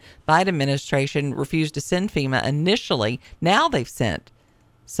done. Biden administration refused to send FEMA initially. Now they've sent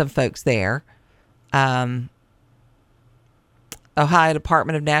some folks there. Ohio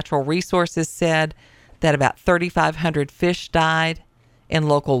Department of Natural Resources said that about 3,500 fish died in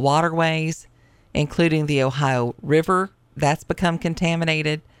local waterways, including the Ohio River. That's become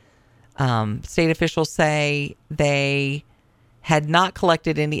contaminated. State officials say they had not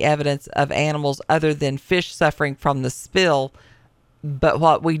collected any evidence of animals other than fish suffering from the spill. But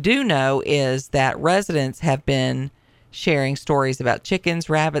what we do know is that residents have been sharing stories about chickens,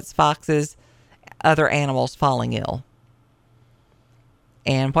 rabbits, foxes, other animals falling ill.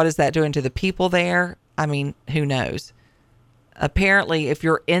 And what is that doing to the people there? I mean, who knows? Apparently, if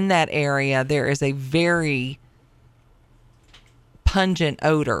you're in that area, there is a very pungent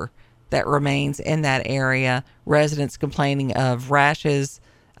odor that remains in that area. Residents complaining of rashes,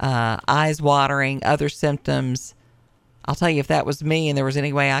 eyes watering, other symptoms. I'll tell you, if that was me and there was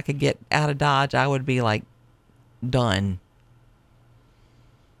any way I could get out of Dodge, I would be like done.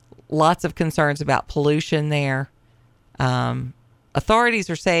 Lots of concerns about pollution there. Authorities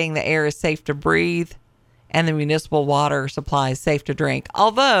are saying the air is safe to breathe and the municipal water supply is safe to drink,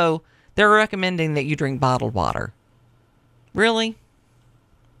 although they're recommending that you drink bottled water. Really?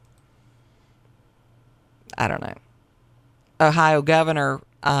 I don't know. Ohio governor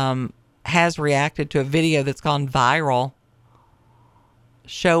has reacted to a video that's gone viral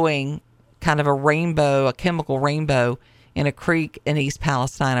showing kind of a rainbow, a chemical rainbow in a creek in East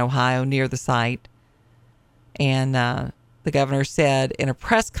Palestine, Ohio, near the site. And the governor said in a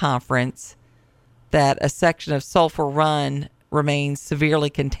press conference that a section of Sulphur Run remains severely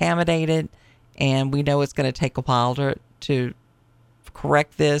contaminated, and we know it's going to take a while to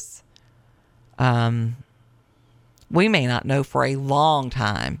correct this. We may not know for a long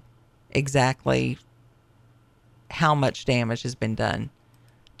time exactly how much damage has been done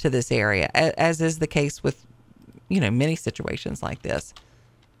to this area, as is the case with, many situations like this.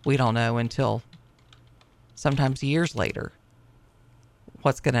 We don't know until sometimes years later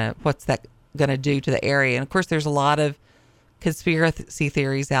what's that gonna do to the area. And of course, there's a lot of conspiracy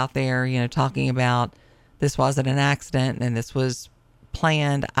theories out there, talking about this wasn't an accident and this was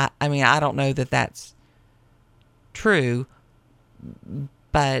planned. I mean, I don't know that that's true,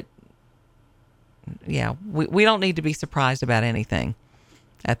 but yeah, we don't need to be surprised about anything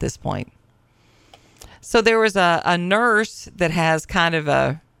at this point. So there was a nurse that has kind of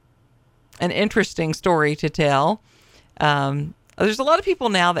an interesting story to tell. There's a lot of people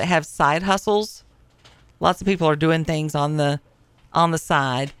now that have side hustles. Lots of people are doing things on the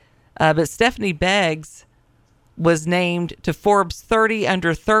side. But Stephanie Beggs was named to Forbes 30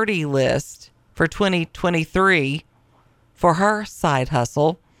 Under 30 list for 2023 for her side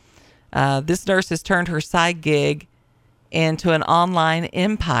hustle. This nurse has turned her side gig into an online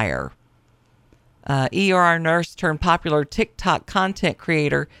empire. ER nurse turned popular TikTok content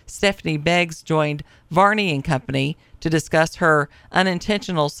creator Stephanie Beggs joined Varney and Company to discuss her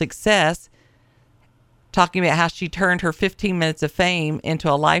unintentional success, talking about how she turned her 15 minutes of fame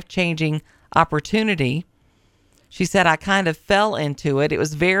into a life-changing opportunity. She said, I kind of fell into it. It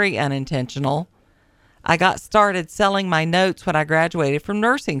was very unintentional. I got started selling my notes when I graduated from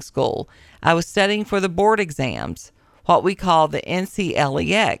nursing school. I was studying for the board exams, what we call the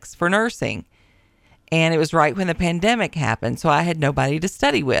NCLEX for nursing. And it was right when the pandemic happened, so I had nobody to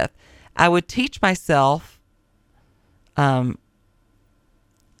study with. I would teach myself to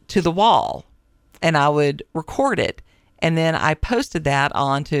the wall, and I would record it. And then I posted that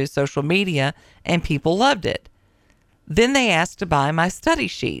onto social media, and people loved it. Then they asked to buy my study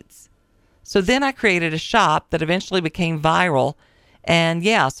sheets. So then I created a shop that eventually became viral. And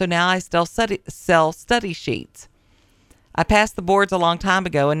yeah, so now I still sell study sheets. I passed the boards a long time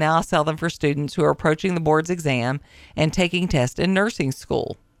ago, and now I sell them for students who are approaching the board's exam and taking tests in nursing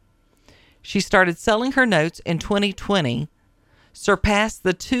school. She started selling her notes in 2020, surpassed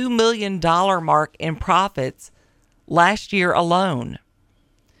the $2 million mark in profits last year alone.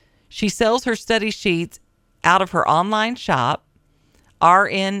 She sells her study sheets out of her online shop,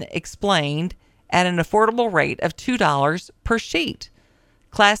 RN Explained, at an affordable rate of $2 per sheet.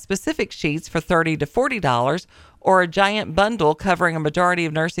 Class-specific sheets for $30 to $40, or a giant bundle covering a majority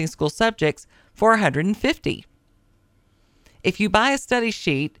of nursing school subjects for $150. If you buy a study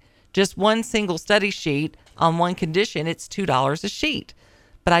sheet, just one single study sheet on one condition, it's $2 a sheet.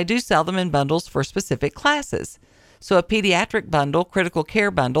 But I do sell them in bundles for specific classes. So a pediatric bundle, critical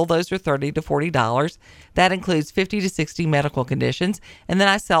care bundle, those are $30 to $40. That includes 50 to 60 medical conditions. And then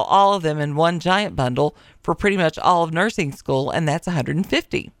I sell all of them in one giant bundle for pretty much all of nursing school, and that's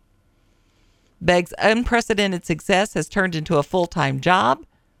 $150. Beg's unprecedented success has turned into a full-time job.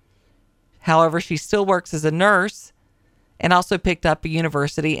 However, she still works as a nurse and also picked up a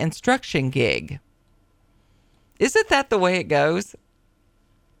university instruction gig. Isn't that the way it goes?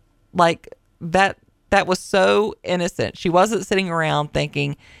 Like, that was so innocent. She wasn't sitting around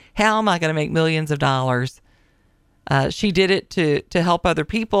thinking, how am I going to make millions of dollars? She did it to help other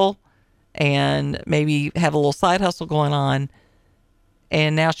people and maybe have a little side hustle going on.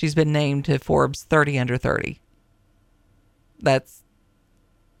 And now she's been named to Forbes 30 Under 30. That's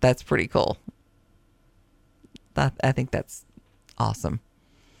pretty cool. I think that's awesome.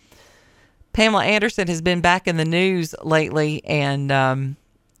 Pamela Anderson has been back in the news lately, and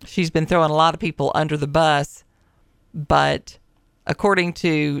she's been throwing a lot of people under the bus. But according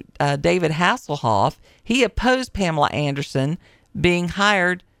to David Hasselhoff, he opposed Pamela Anderson being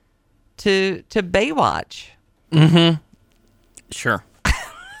hired to Baywatch. Mm-hmm. Sure.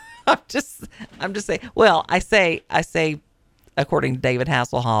 I'm just saying. Well, I say, according to David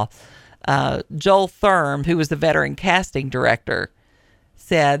Hasselhoff, Joel Thurm, who was the veteran casting director,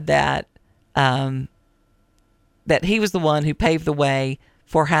 said that that he was the one who paved the way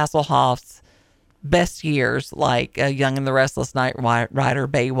for Hasselhoff's best years, like Young and the Restless Night Rider,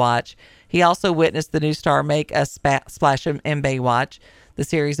 Baywatch. He also witnessed the new star make a splash in Baywatch, the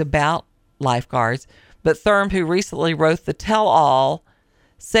series about lifeguards. But Thurm, who recently wrote the tell-all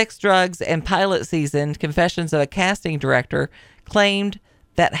Sex, Drugs, and Pilot Season, Confessions of a Casting Director, claimed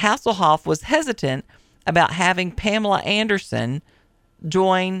that Hasselhoff was hesitant about having Pamela Anderson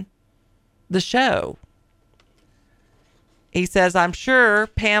join the show. He says, I'm sure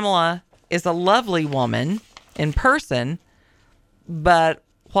Pamela is a lovely woman in person, but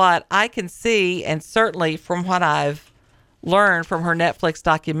what I can see, and certainly from what I've learned from her Netflix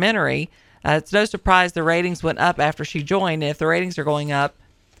documentary, it's no surprise the ratings went up after she joined. And if the ratings are going up,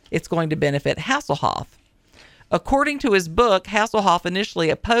 it's going to benefit Hasselhoff. According to his book, Hasselhoff initially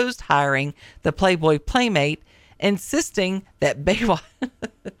opposed hiring the Playboy Playmate, insisting that Baywatch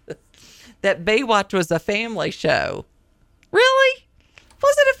was a family show. Really?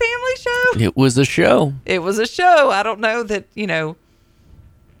 Was it a family show? It was a show. It was a show. I don't know that,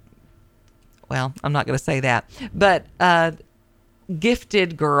 well, I'm not going to say that. But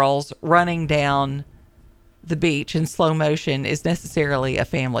gifted girls running down the beach in slow motion is necessarily a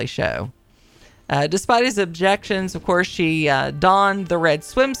family show. Despite his objections, of course, she donned the red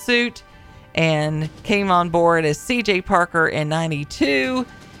swimsuit and came on board as CJ Parker in 92.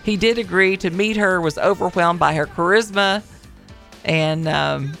 He did agree to meet her, was overwhelmed by her charisma. And,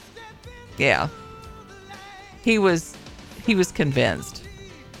 yeah, he was convinced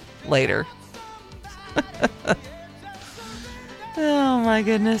later. Oh, my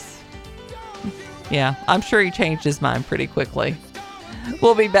goodness. Yeah, I'm sure he changed his mind pretty quickly.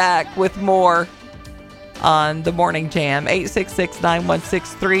 We'll be back with more on the Morning Jam.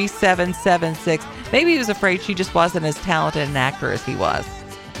 866-916-3776. Maybe he was afraid she just wasn't as talented an actor as he was.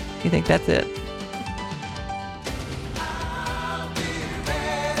 You think that's it?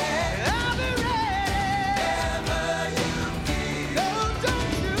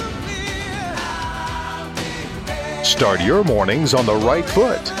 Start your mornings on the right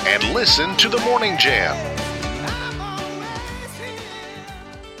foot and listen to the Morning Jam.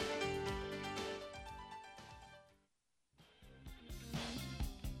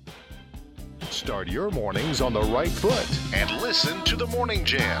 Start your mornings on the right foot and listen to the Morning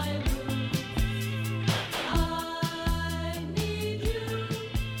Jam.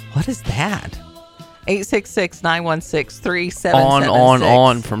 What is that? 866-916-3776.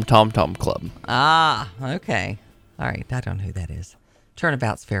 On from Tom Tom Club. Ah, okay. All right, I don't know who that is.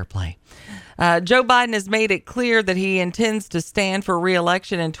 Turnabout's fair play. Joe Biden has made it clear that he intends to stand for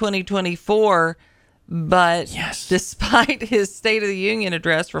re-election in 2024, but despite his State of the Union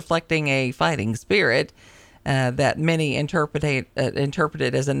address reflecting a fighting spirit that many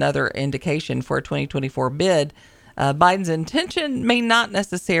interpreted as another indication for a 2024 bid, Biden's intention may not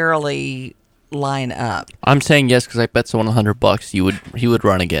necessarily line up. I'm saying yes because I bet someone $100 he would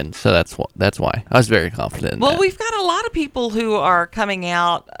run again. So that's why I was very confident. Well, we've got a lot of people who are coming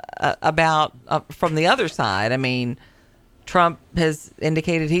out about from the other side. I mean, Trump has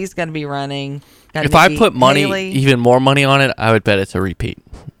indicated he's going to be running. If I put even more money on it, I would bet it's a repeat.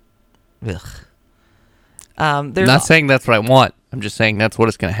 Ugh. I'm not saying that's what I want. I'm just saying that's what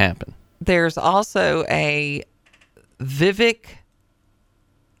is going to happen. There's also a Vivek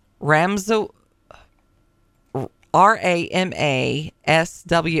Ramaswamy. Ramaswamy.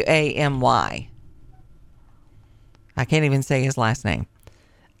 I can't even say his last name.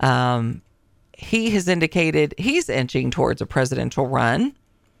 He has indicated he's inching towards a presidential run,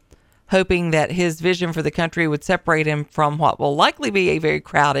 hoping that his vision for the country would separate him from what will likely be a very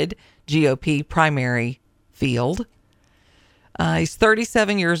crowded GOP primary field. He's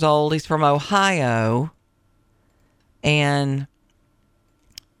 37 years old. He's from Ohio. And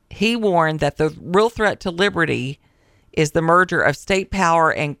he warned that the real threat to liberty is the merger of state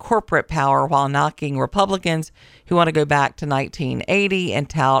power and corporate power, while knocking Republicans who want to go back to 1980 and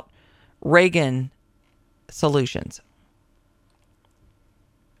tout Reagan solutions.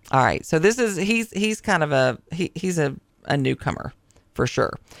 All right, so he's kind of he's a newcomer for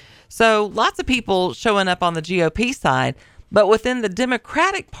sure. So lots of people showing up on the GOP side, but within the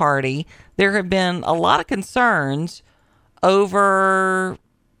Democratic Party, there have been a lot of concerns over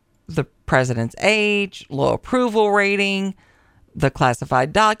the president's age, low approval rating, the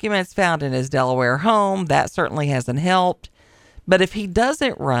classified documents found in his Delaware home. That certainly hasn't helped. But if he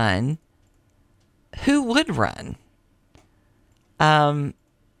doesn't run, who would run? And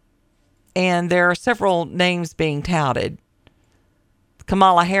there are several names being touted.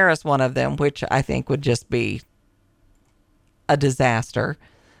 Kamala Harris, one of them, which I think would just be a disaster.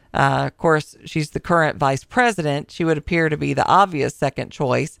 Of course, she's the current vice president. She would appear to be the obvious second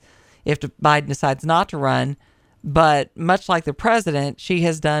choice if Biden decides not to run. But much like the president, she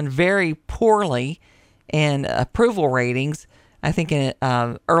has done very poorly in approval ratings. I think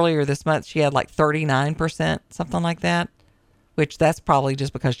earlier this month, she had like 39%, something like that, which that's probably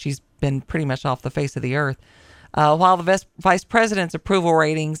just because she's been pretty much off the face of the earth. While the vice president's approval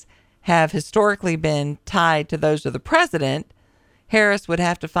ratings have historically been tied to those of the president, Harris would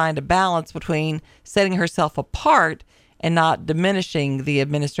have to find a balance between setting herself apart and not diminishing the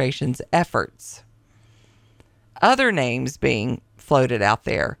administration's efforts. Other names being floated out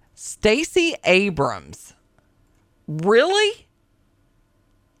there. Stacey Abrams. Really?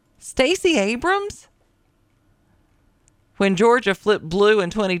 Stacey Abrams? When Georgia flipped blue in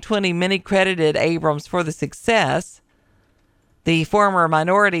 2020, many credited Abrams for the success. The former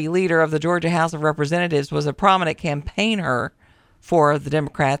minority leader of the Georgia House of Representatives was a prominent campaigner for the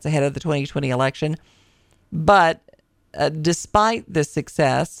Democrats ahead of the 2020 election. But despite this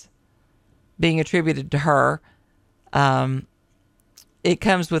success being attributed to her, it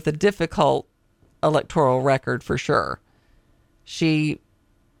comes with a difficult electoral record for sure. She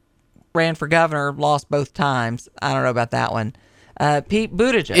ran for governor, lost both times. I don't know about that one. Pete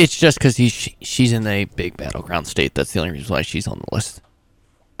Buttigieg. It's just because she's in a big battleground state. That's the only reason why she's on the list.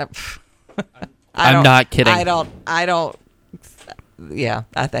 I'm not kidding. I don't. Yeah,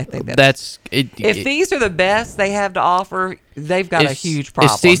 I think that's it. If these are the best they have to offer, they've got a huge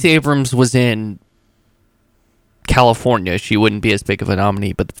problem. If Stacey Abrams was in California, she wouldn't be as big of a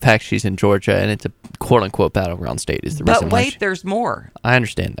nominee. But the fact she's in Georgia and it's a quote unquote battleground state is the reason. But wait, there's more. I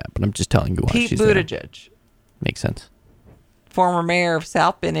understand that, but I'm just telling you why Pete she's Buttigieg there. Makes sense. former mayor of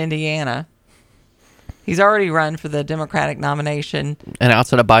South Bend, Indiana. He's already run for the Democratic nomination. And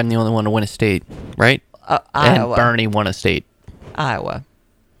outside of Biden, the only one to win a state, right? Iowa. And Bernie won a state. Iowa.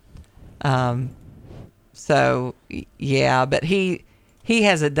 So, yeah, but he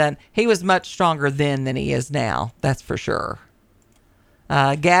hasn't done... He was much stronger then than he is now. That's for sure.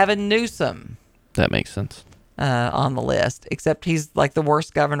 Gavin Newsom. That makes sense. On the list, except he's like the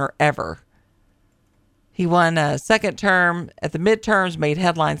worst governor ever. He won a second term at the midterms, made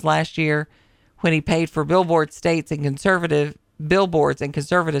headlines last year when he paid for billboards in conservative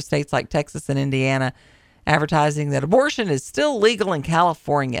states like Texas and Indiana, advertising that abortion is still legal in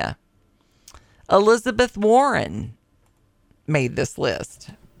California. Elizabeth Warren made this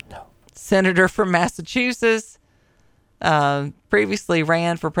list. No. Senator from Massachusetts, previously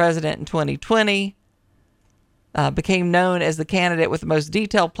ran for president in 2020, became known as the candidate with the most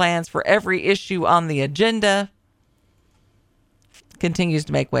detailed plans for every issue on the agenda, continues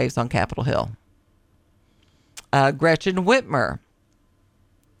to make waves on Capitol Hill. Gretchen Whitmer,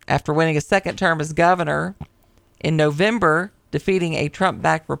 after winning a second term as governor in November, defeating a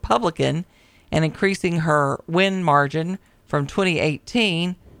Trump-backed Republican and increasing her win margin from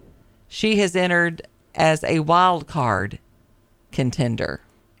 2018, she has entered as a wild card contender.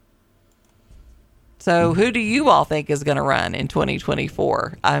 So who do you all think is going to run in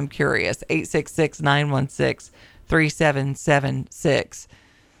 2024? I'm curious. 866-916-3776.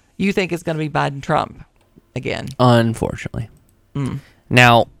 You think it's going to be Biden-Trump again? Unfortunately.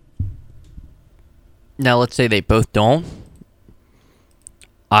 Now let's say they both don't.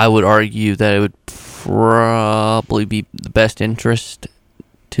 I would argue that it would probably be the best interest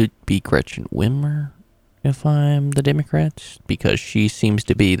to be Gretchen Whitmer if I'm the Democrats, because she seems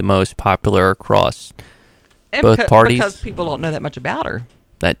to be the most popular across both parties. Because people don't know that much about her.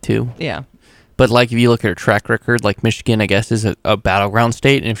 That too. Yeah. But like if you look at her track record, like Michigan, I guess, is a battleground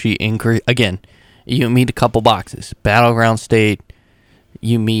state, and if she again, you meet a couple boxes. Battleground state,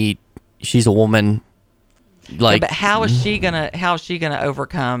 she's a woman. Like, yeah, but how is she gonna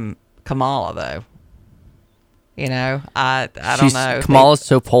overcome Kamala though? You know, I don't know. Kamala's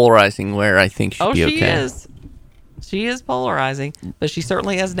so polarizing where I think she'd be okay. She is. She is polarizing, but she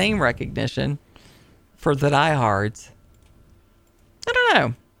certainly has name recognition for the diehards. I don't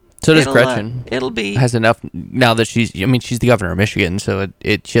know. So does Gretchen. It'll be has enough now that she's the governor of Michigan, so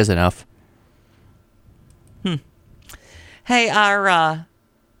she has enough. Hey, our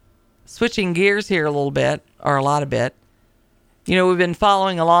switching gears here a little bit, or a lot of bit. You know, we've been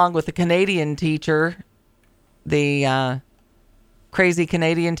following along with the Canadian teacher, the crazy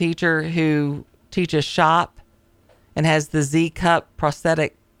Canadian teacher who teaches shop and has the Z-cup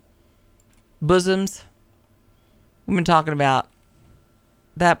prosthetic bosoms. We've been talking about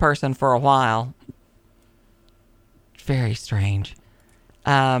that person for a while. Very strange.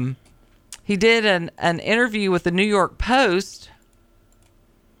 He did an interview with the New York Post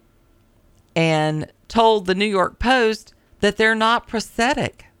and told the New York Post that they're not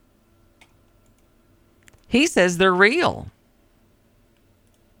prosthetic. He says they're real.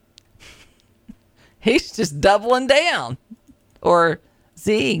 He's just doubling down, or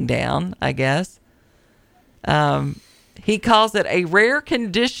Zing down, I guess. He calls it a rare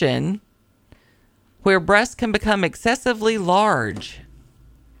condition where breasts can become excessively large.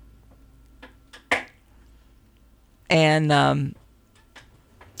 And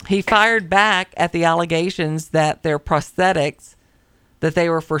he fired back at the allegations that their prosthetics, that they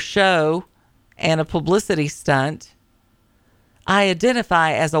were for show and a publicity stunt. I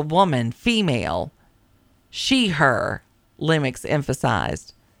identify as a woman, female, she, her, Lemix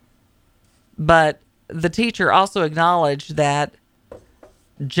emphasized. But the teacher also acknowledged that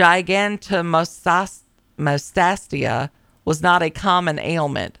gigantomastastenia was not a common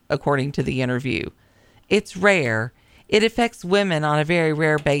ailment, according to the interview. It's rare. It affects women on a very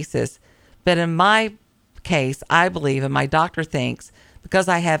rare basis. But in my case, I believe, and my doctor thinks, because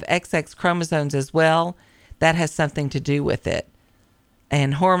I have XX chromosomes as well, that has something to do with it.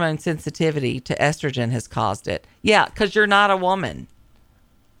 And hormone sensitivity to estrogen has caused it. Yeah, because you're not a woman.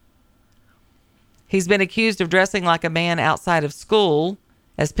 He's been accused of dressing like a man outside of school,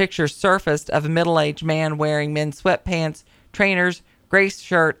 as pictures surfaced of a middle-aged man wearing men's sweatpants, trainers, gray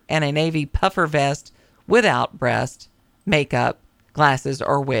shirt, and a navy puffer vest without breast, makeup, glasses,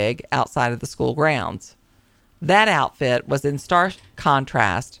 or wig outside of the school grounds. That outfit was in stark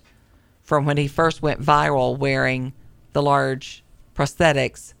contrast from when he first went viral wearing the large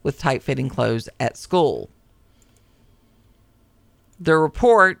prosthetics with tight-fitting clothes at school. The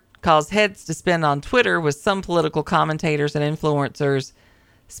report caused heads to spin on Twitter, with some political commentators and influencers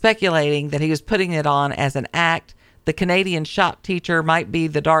speculating that he was putting it on as an act, The Canadian shop teacher might be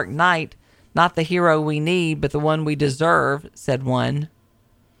the Dark Knight, not the hero we need, but the one we deserve, said one.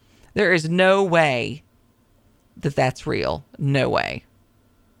 There is no way that that's real. No way.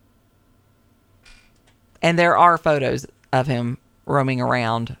 And there are photos of him roaming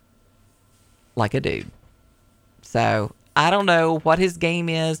around like a dude. So I don't know what his game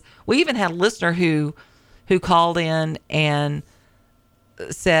is. We even had a listener who called in and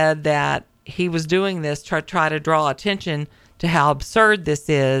said that he was doing this to try to draw attention to how absurd this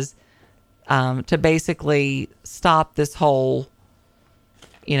is, to basically stop this whole,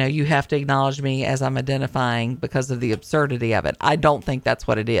 you have to acknowledge me as I'm identifying because of the absurdity of it. I don't think that's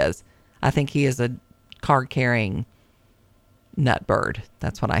what it is. I think he is a card-carrying nutbird.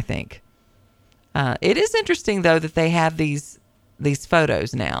 That's what I think. It is interesting, though, that they have these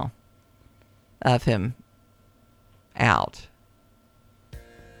photos now of him out.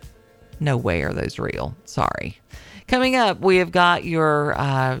 No way are those real. Sorry. Coming up, we have got your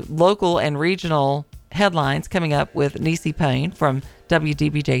local and regional headlines coming up with Niecy Payne from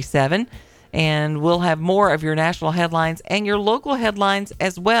WDBJ7. And we'll have more of your national headlines and your local headlines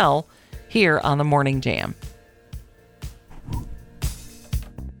as well here on the Morning Jam.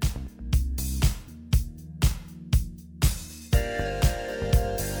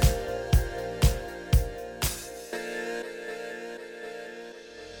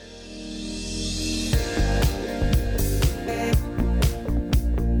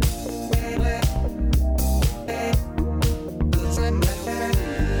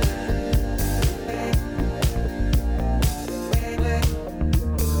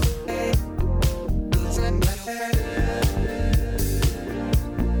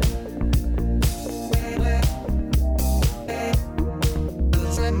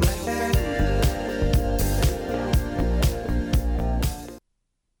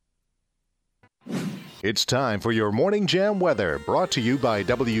 It's time for your Morning Jam weather, brought to you by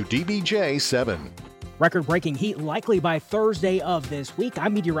WDBJ 7. Record-breaking heat likely by Thursday of this week.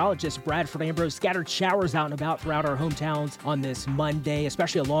 I'm meteorologist Bradford Ambrose. Scattered showers out and about throughout our hometowns on this Monday,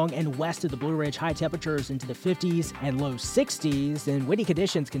 especially along and west of the Blue Ridge. High temperatures into the 50s and low 60s, and windy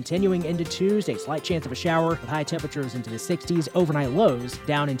conditions continuing into Tuesday. Slight chance of a shower with high temperatures into the 60s. Overnight lows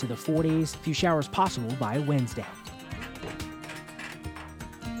down into the 40s. A few showers possible by Wednesday.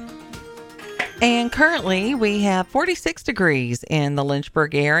 And currently, we have 46 degrees in the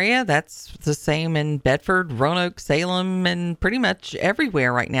Lynchburg area. That's the same in Bedford, Roanoke, Salem, and pretty much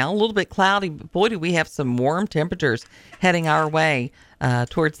everywhere right now. A little bit cloudy, but boy, do we have some warm temperatures heading our way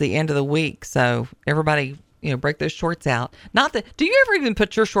towards the end of the week. So everybody, break those shorts out. Not that. Do you ever even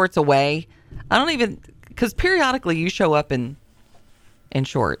put your shorts away? I don't even, because periodically you show up in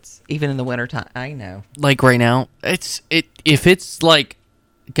shorts, even in the wintertime. I know. Like right now, if it's like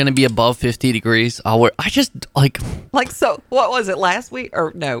gonna be above 50 degrees, I'll wear. I just like so. What was it last week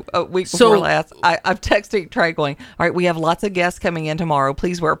or no? A week before last. I've texted Trey going, all right, we have lots of guests coming in tomorrow.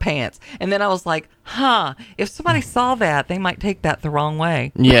 Please wear pants. And then I was like, if somebody saw that, they might take that the wrong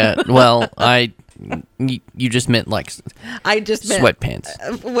way. Yeah. Well, you just meant like I just meant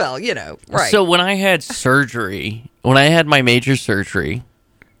sweatpants. Well, right. So when I had surgery, when I had my major surgery,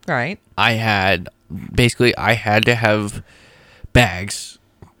 right, I had to have bags.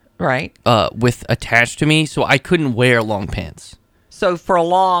 Right. With attached to me, so I couldn't wear long pants. So for a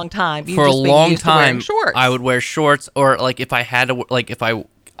long time, shorts. I would wear shorts, or like if I had to, like if I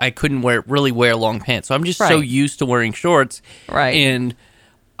couldn't really wear long pants. So I'm just so used to wearing shorts. Right. And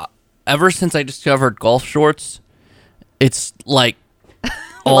ever since I discovered golf shorts, it's like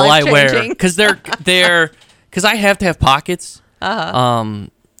all I wear because because I have to have pockets. Uh-huh.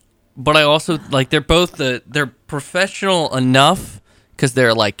 But I also they're professional enough. Because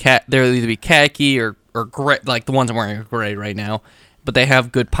they're they'll either be khaki or gray, like the ones I'm wearing are gray right now, but they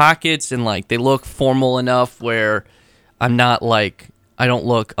have good pockets and they look formal enough where I'm not I don't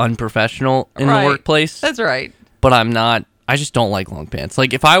look unprofessional in the workplace. That's right. But I'm not. I just don't like long pants.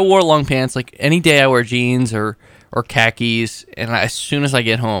 Like if I wore long pants, any day I wear jeans or khakis, and as soon as I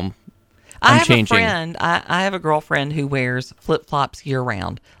get home, I'm changing. I have a girlfriend who wears flip flops year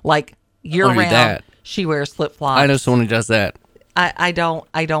round. Year round, she wears flip flops. I know someone who does that. I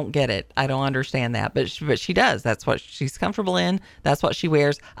don't get it. I don't understand that, but she does. That's what she's comfortable in. That's what she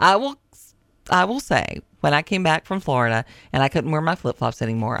wears. I will say, when I came back from Florida and I couldn't wear my flip flops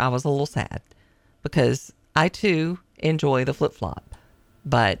anymore, I was a little sad because I too enjoy the flip flop.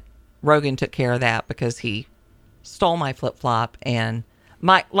 But Rogan took care of that because he stole my flip flop and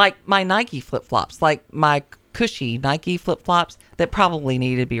my Nike flip flops, my cushy Nike flip flops that probably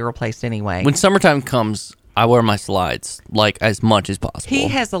needed to be replaced anyway. When summertime comes, I wear my slides as much as possible. He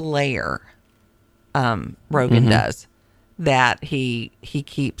has a layer Rogan does, that he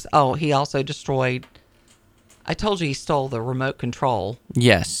keeps. Oh, he also destroyed. I told you he stole the remote control.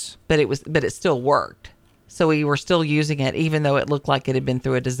 Yes, but it still worked. So we were still using it, even though it looked like it had been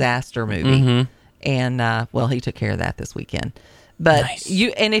through a disaster movie. Mm-hmm. And well, he took care of that this weekend. But Nice.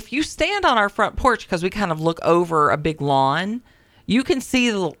 if you stand on our front porch, because we kind of look over a big lawn, you can see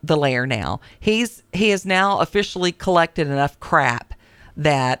the lair now. He has now officially collected enough crap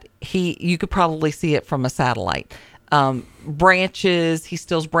that you could probably see it from a satellite. Branches, he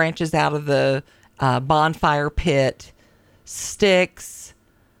steals branches out of the bonfire pit, sticks,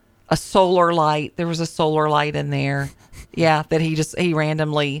 a solar light. There was a solar light in there. Yeah, that he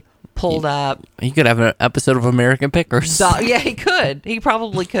randomly pulled up. He could have an episode of American Pickers. Yeah, he could. He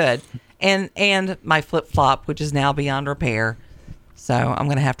probably could. And my flip-flop, which is now beyond repair. So I'm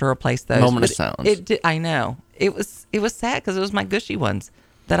going to have to replace those. Moment of silence. I know. It was sad because it was my gushy ones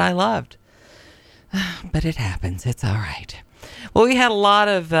that I loved. But it happens. It's all right. Well, we had a lot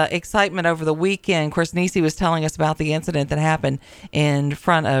of excitement over the weekend. Of course, Niecy was telling us about the incident that happened in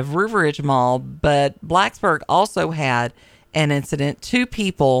front of River Ridge Mall, but Blacksburg also had an incident. 2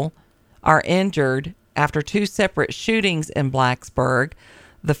 people are injured after 2 separate shootings in Blacksburg.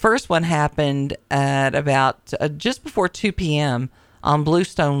 The first one happened at about just before 2 p.m. on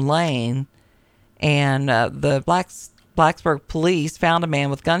Bluestone Lane, and the Blacksburg police found a man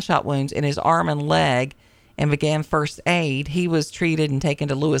with gunshot wounds in his arm and leg and began first aid. He was treated and taken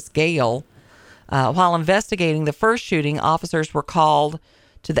to Lewis Gale. While investigating the first shooting, officers were called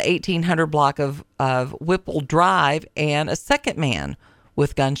to the 1800 block of Whipple Drive, and a second man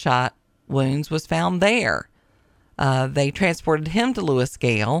with gunshot wounds was found there. They transported him to Lewis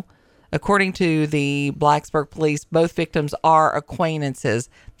Gale. According to the Blacksburg police, both victims are acquaintances.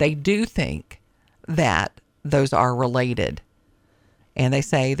 They do think that those are related. And they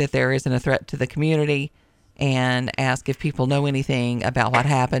say that there isn't a threat to the community and ask if people know anything about what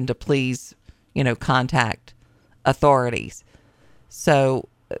happened to please, contact authorities. So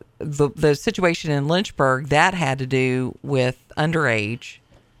the situation in Lynchburg, that had to do with 4 underage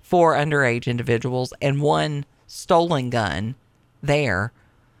individuals and 1 stolen gun there,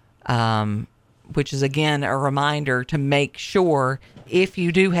 which is, again, a reminder to make sure if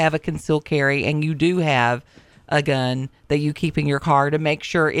you do have a concealed carry and you do have a gun that you keep in your car, to make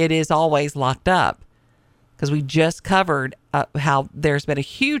sure it is always locked up. Because we just covered how there's been a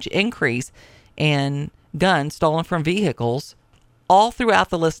huge increase in guns stolen from vehicles all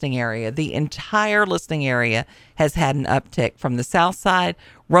throughout the listing area. The entire listing area has had an uptick from the south side,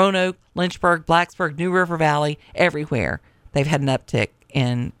 Roanoke, Lynchburg, Blacksburg, New River Valley, everywhere. They've had an uptick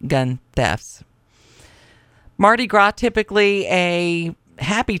in gun thefts. Mardi Gras, typically a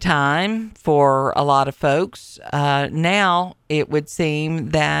happy time for a lot of folks. Now it would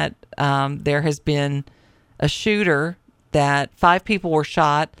seem that there has been a shooter, that 5 people were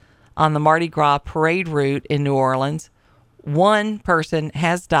shot on the Mardi Gras parade route in New Orleans. 1 person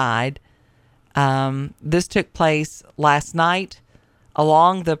has died. This took place last night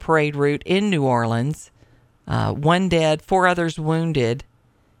along the parade route in New Orleans. 1 dead, 4 others wounded.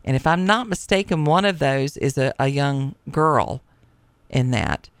 And if I'm not mistaken, one of those is a young girl in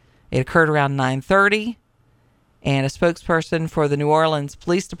that. It occurred around 9:30, and a spokesperson for the New Orleans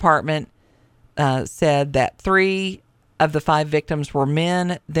Police Department said that 3 of the 5 victims were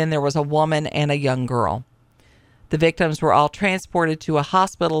men. Then there was a woman and a young girl. The victims were all transported to a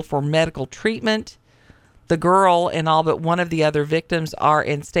hospital for medical treatment. The girl and all but 1 of the other victims are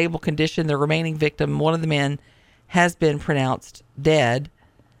in stable condition. The remaining victim, 1 of the men, has been pronounced dead.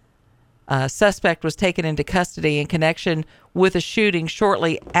 Suspect was taken into custody in connection with a shooting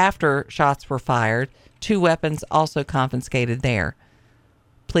shortly after shots were fired. 2 weapons also confiscated there.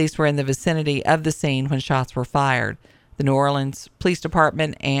 Police were in the vicinity of the scene when shots were fired. The New Orleans Police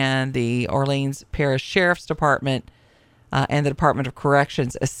Department and the Orleans Parish Sheriff's Department and the Department of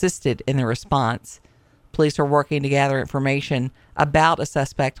Corrections assisted in the response. Police are working to gather information about a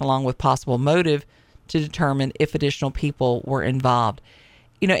suspect along with possible motive to determine if additional people were involved.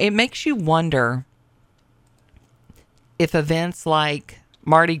 It makes you wonder if events like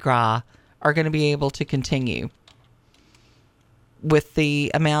Mardi Gras are going to be able to continue with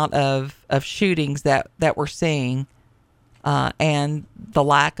the amount of shootings that we're seeing, and the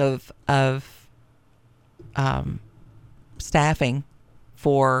lack of staffing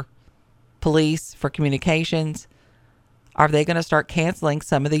for police, for communications. Are they going to start canceling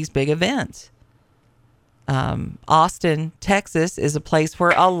some of these big events? Austin, Texas is a place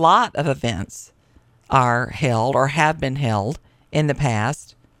where a lot of events are held or have been held in the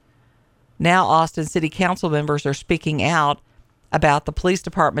past. Now Austin City Council members are speaking out about the police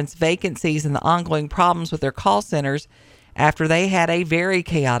department's vacancies and the ongoing problems with their call centers after they had a very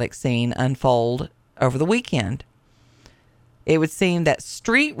chaotic scene unfold over the weekend. It would seem that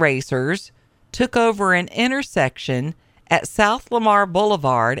street racers took over an intersection at South Lamar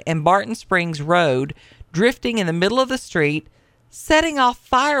Boulevard and Barton Springs Road, drifting in the middle of the street, setting off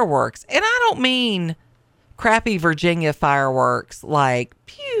fireworks. And I don't mean crappy Virginia fireworks like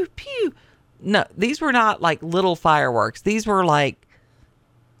pew, pew. No, these were not like little fireworks. These were like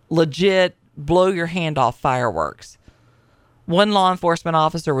legit blow your hand off fireworks. One law enforcement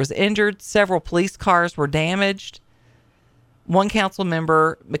officer was injured. Several police cars were damaged. One council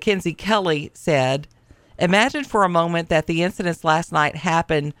member, Mackenzie Kelly, said, "Imagine for a moment that the incidents last night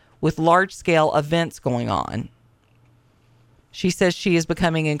happened with large-scale events going on." She says she is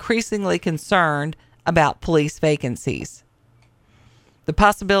becoming increasingly concerned about police vacancies. The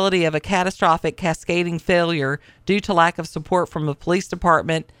possibility of a catastrophic cascading failure due to lack of support from the police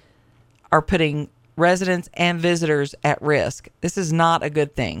department are putting residents and visitors at risk. This is not a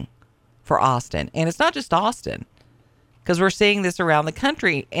good thing for Austin. And it's not just Austin, because we're seeing this around the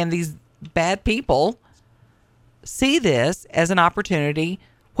country, and these bad people see this as an opportunity,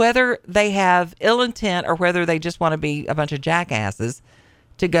 whether they have ill intent or whether they just want to be a bunch of jackasses,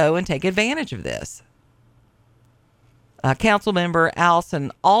 to go and take advantage of this. Council member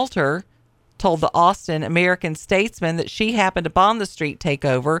Allison Alter told the Austin American Statesman that she happened upon the street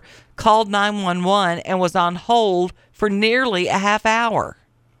takeover, called 911, and was on hold for nearly a half hour.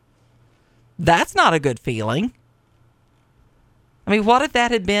 That's not a good feeling. I mean, what if that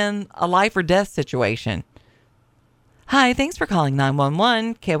had been a life or death situation? "Hi, thanks for calling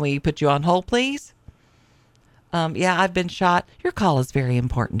 911. Can we put you on hold, please?" "Yeah, I've been shot. Your call is very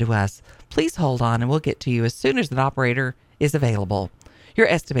important to us. Please hold on and we'll get to you as soon as an operator is available. Your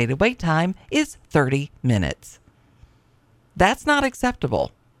estimated wait time is 30 minutes. That's not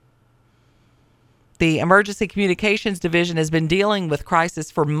acceptable. The Emergency Communications Division has been dealing with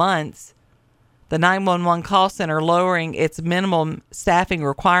crisis for months. The 911 call center lowering its minimum staffing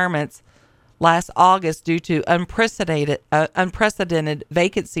requirements last August due to unprecedented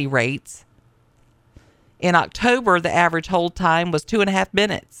vacancy rates. In October, the average hold time was 2.5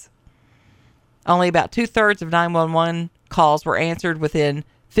 minutes. Only about 2/3 of 911 calls were answered within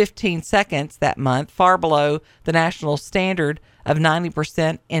 15 seconds that month, far below the national standard of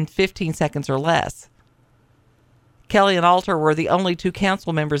 90% in 15 seconds or less. Kelly and Alter were the only two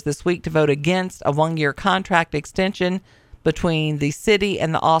council members this week to vote against a one-year contract extension between the city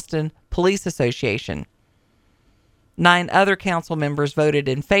and the Austin Police Association. 9 other council members voted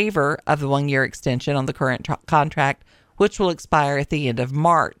in favor of the one-year extension on the current contract, which will expire at the end of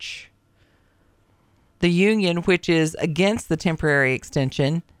March. The union, which is against the temporary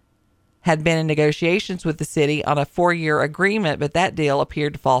extension, had been in negotiations with the city on a 4-year agreement, but that deal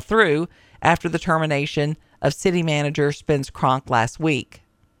appeared to fall through after the termination of city manager Spence Cronk last week.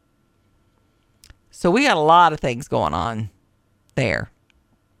 So we got a lot of things going on there.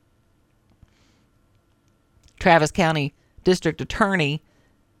 Travis County District Attorney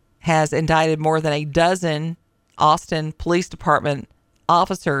has indicted more than a dozen Austin Police Department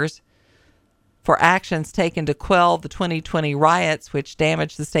officers for actions taken to quell the 2020 riots, which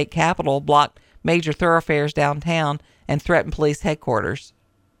damaged the state capitol, blocked major thoroughfares downtown, and threatened police headquarters.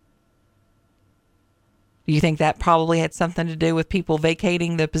 Do you think that probably had something to do with people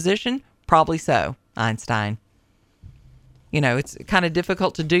vacating the position? Probably so, Einstein. You know, it's kind of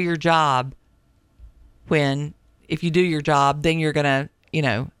difficult to do your job when, if you do your job, then you're going to,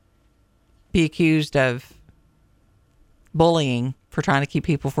 be accused of bullying for trying to keep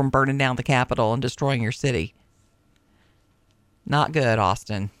people from burning down the Capitol and destroying your city. Not good,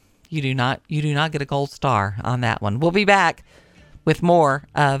 Austin. You do not get a gold star on that one. We'll be back with more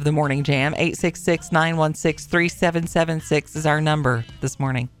of the Morning Jam. 866-916-3776 is our number this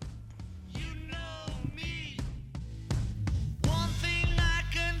morning.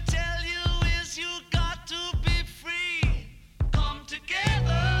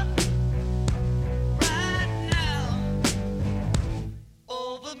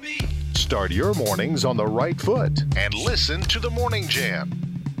 Start your mornings on the right foot and listen to the Morning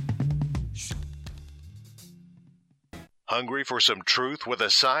Jam. Hungry for some truth with a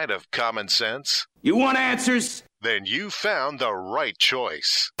side of common sense? You want answers? Then you found the right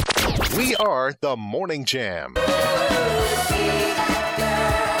choice. We are the Morning Jam.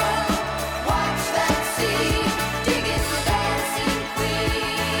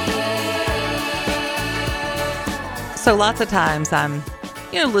 So lots of times I'm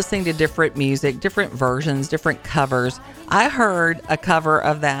listening to different music, different versions, different covers. I heard a cover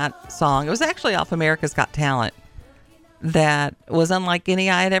of that song. It was actually off America's Got Talent. that was unlike any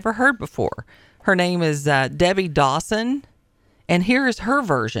I had ever heard before. Her name is Debbie Dawson, and here is her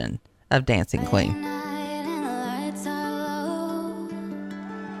version of Dancing Queen.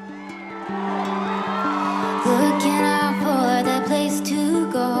 Looking out for that place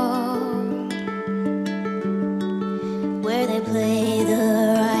to go, where they play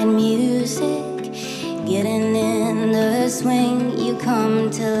the right music, getting in the swing. You come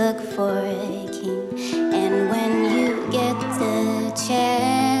to look for a king, and when you get the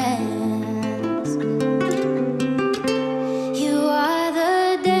chance, you are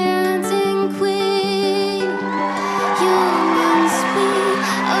the dancing queen. You must be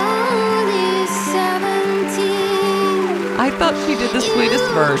only 17. I thought she did the sweetest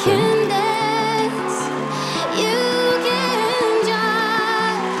version.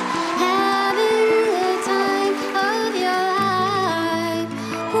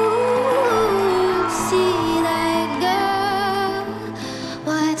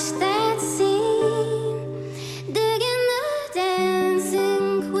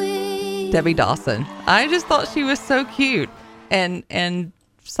 Debbie Dawson. I just thought she was so cute. And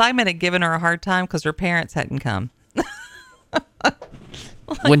Simon had given her a hard time because her parents hadn't come.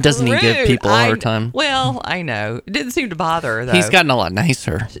 When doesn't he give people a hard time? Well, I know. It didn't seem to bother her, though. He's gotten a lot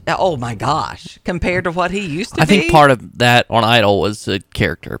nicer. Oh, my gosh. Compared to what he used to be. I think part of that on Idol was a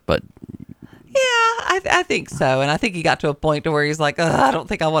character, but... Yeah, I think so. And I think he got to a point to where he's like, I don't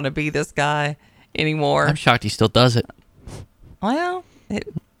think I want to be this guy anymore. I'm shocked he still does it. Well, it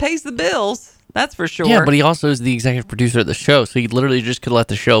pays the bills. That's for sure. Yeah, but he also is the executive producer of the show, so he literally just could let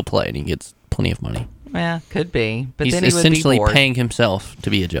the show play and he gets plenty of money. Yeah, could be. But he's then he essentially would be bored. paying himself to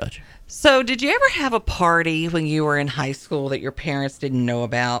be a judge. So, did you ever have a party when you were in high school that your parents didn't know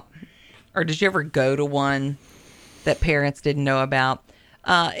about? Or did you ever go to one that parents didn't know about?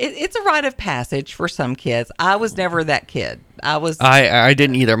 It's a rite of passage for some kids. I was never that kid. I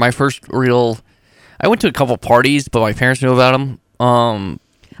didn't either. My first real... I went to a couple parties, but my parents knew about them.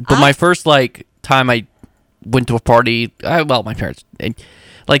 But my first, time I went to a party... my parents...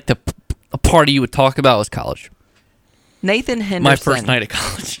 a party you would talk about was college. Nathan Henderson. My first night at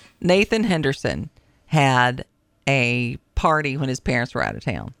college. Nathan Henderson had a party when his parents were out of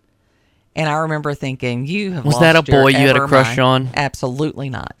town. And I remember thinking, you have Was lost that a boy your you had a ever crush mind. on? Absolutely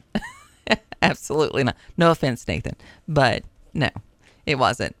not. Absolutely not. No offense, Nathan. But no, it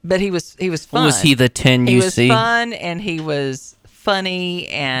wasn't. But he was fun. Was he the 10 He you was see? fun and he was funny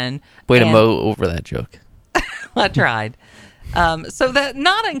and... Way to mow over that joke. I tried. So that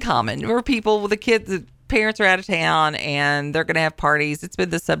not uncommon where people with the kids, the parents are out of town and they're going to have parties. It's been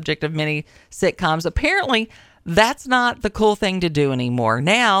the subject of many sitcoms. Apparently, that's not the cool thing to do anymore.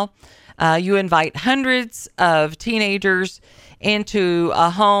 Now, you invite hundreds of teenagers into a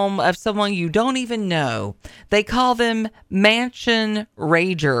home of someone you don't even know. They call them mansion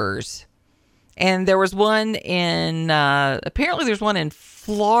ragers. And there was one apparently there's one in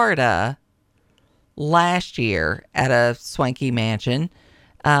Florida last year at a swanky mansion.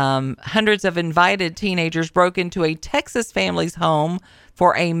 Hundreds of invited teenagers broke into a Texas family's home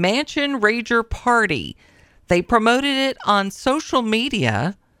for a mansion rager party. They promoted it on social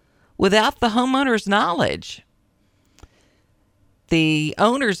media without the homeowner's knowledge. The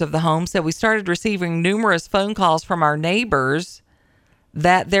owners of the home said, we started receiving numerous phone calls from our neighbors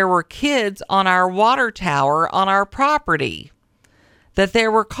that there were kids on our water tower on our property, that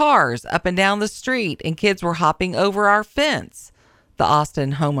there were cars up and down the street and kids were hopping over our fence, the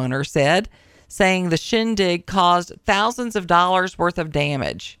Austin homeowner said, saying the shindig caused thousands of dollars worth of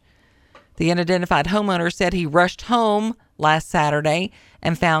damage. The unidentified homeowner said he rushed home last Saturday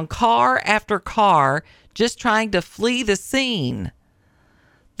and found car after car just trying to flee the scene.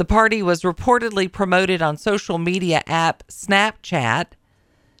 The party was reportedly promoted on social media app Snapchat,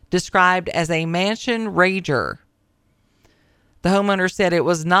 described as a mansion rager. The homeowner said it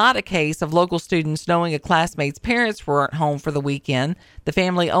was not a case of local students knowing a classmate's parents weren't home for the weekend. The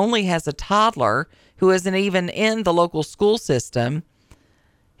family only has a toddler who isn't even in the local school system.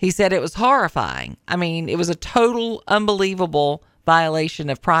 He said it was horrifying. I mean, it was a total, unbelievable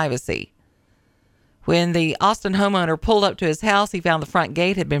violation of privacy. When the Austin homeowner pulled up to his house, he found the front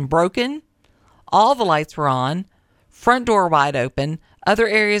gate had been broken. All the lights were on, front door wide open. Other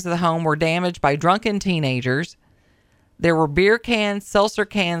areas of the home were damaged by drunken teenagers. There were beer cans, seltzer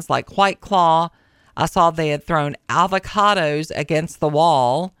cans like White Claw. I saw they had thrown avocados against the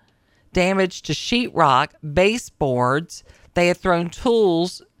wall, damage to sheetrock, baseboards. They had thrown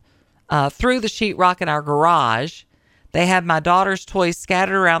tools through the sheetrock in our garage. They had my daughter's toys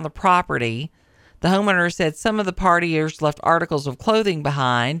scattered around the property. The homeowner said some of the partiers left articles of clothing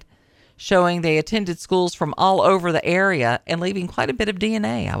behind. showing they attended schools from all over the area and leaving quite a bit of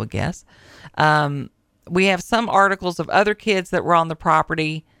DNA, I would guess. We have some articles of other kids that were on the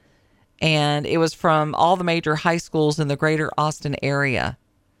property, and it was from all the major high schools in the greater Austin area.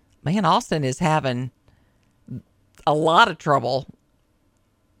 Man, Austin is having a lot of trouble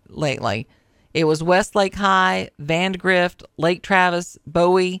lately. It was Westlake High, Vandegrift, Lake Travis,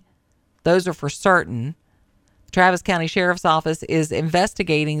 Bowie. Those are for certain. The Travis County Sheriff's Office is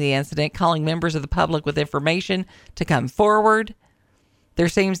investigating the incident, calling members of the public with information to come forward. There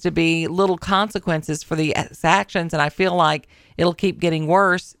seems to be little consequences for these actions, and I feel like it'll keep getting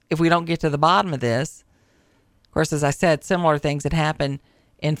worse if we don't get to the bottom of this. Of course, as I said, similar things had happened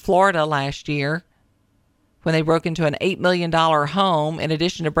in Florida last year when they broke into an $8 million home. In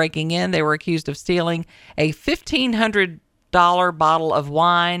addition to breaking in, they were accused of stealing a $1,500 bottle of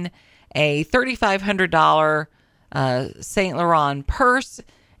wine, a $3,500 Saint Laurent purse,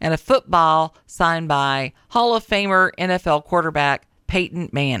 and a football signed by Hall of Famer NFL quarterback Peyton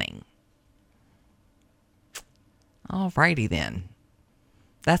Manning. All righty then.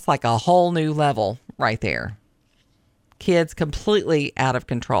 That's like a whole new level right there. Kids completely out of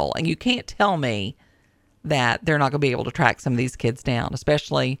control. And you can't tell me that they're not going to be able to track some of these kids down,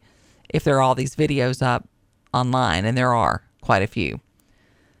 especially if there are all these videos up online, and there are quite a few.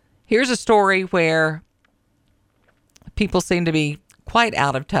 Here's a story where people seem to be quite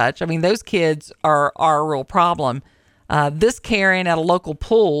out of touch. I mean, those kids are a real problem. This Karen at a local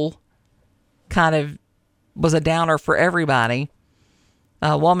pool kind of was a downer for everybody.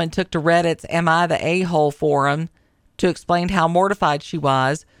 A woman took to Reddit's Am I the A-hole forum to explain how mortified she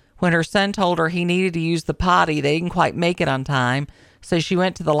was when her son told her he needed to use the potty. They didn't quite make it on time, so she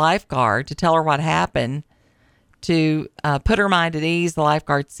went to the lifeguard to tell her what happened. To put her mind at ease, the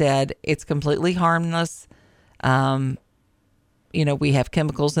lifeguard said, it's completely harmless. We have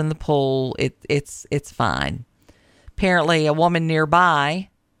chemicals in the pool. It's fine. Apparently, a woman nearby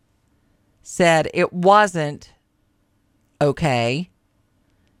said it wasn't okay.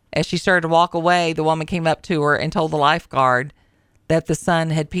 As she started to walk away, the woman came up to her and told the lifeguard that the son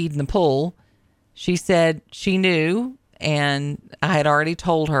had peed in the pool. She said she knew, and I had already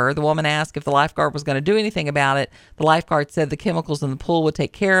told her. The woman asked if the lifeguard was going to do anything about it. The lifeguard said the chemicals in the pool would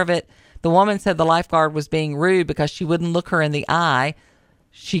take care of it. The woman said the lifeguard was being rude because she wouldn't look her in the eye.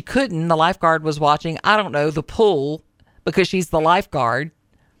 She couldn't. The lifeguard was watching, the pool, because she's the lifeguard.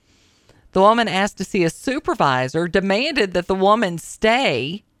 The woman asked to see a supervisor, demanded that the woman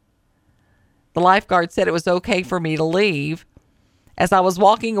stay. The lifeguard said it was okay for me to leave. As I was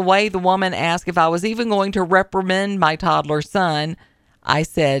walking away, the woman asked if I was even going to reprimand my toddler son. I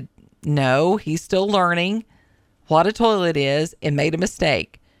said, no, he's still learning what a toilet is and made a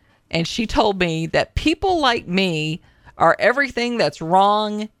mistake. And she told me that people like me are everything that's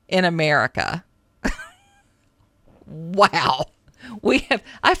wrong in America. Wow.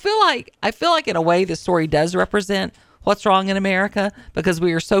 I feel like in a way the story does represent what's wrong in America, because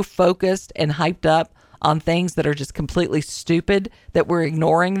we are so focused and hyped up on things that are just completely stupid that we're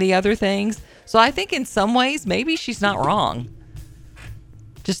ignoring the other things. So I think in some ways maybe she's not wrong.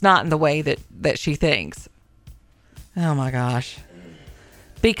 Just not in the way that she thinks. Oh my gosh.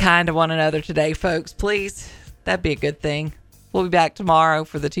 Be kind to one another today, folks, please. That'd be a good thing. We'll be back tomorrow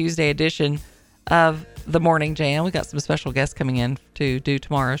for the Tuesday edition of The Morning Jam. We got some special guests coming in to do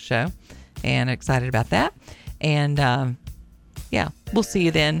tomorrow's show, and excited about that. And we'll see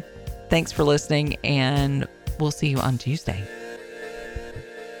you then. Thanks for listening, and we'll see you on Tuesday.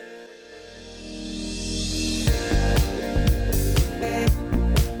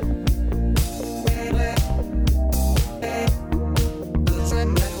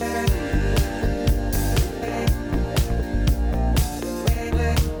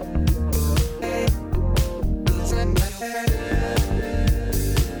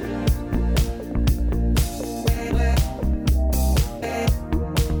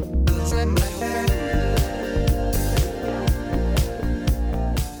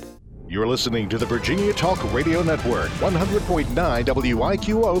 You're listening to the Virginia Talk Radio Network, 100.9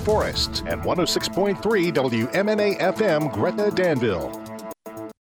 WIQO Forest and 106.3 WMNA FM Gretna Danville.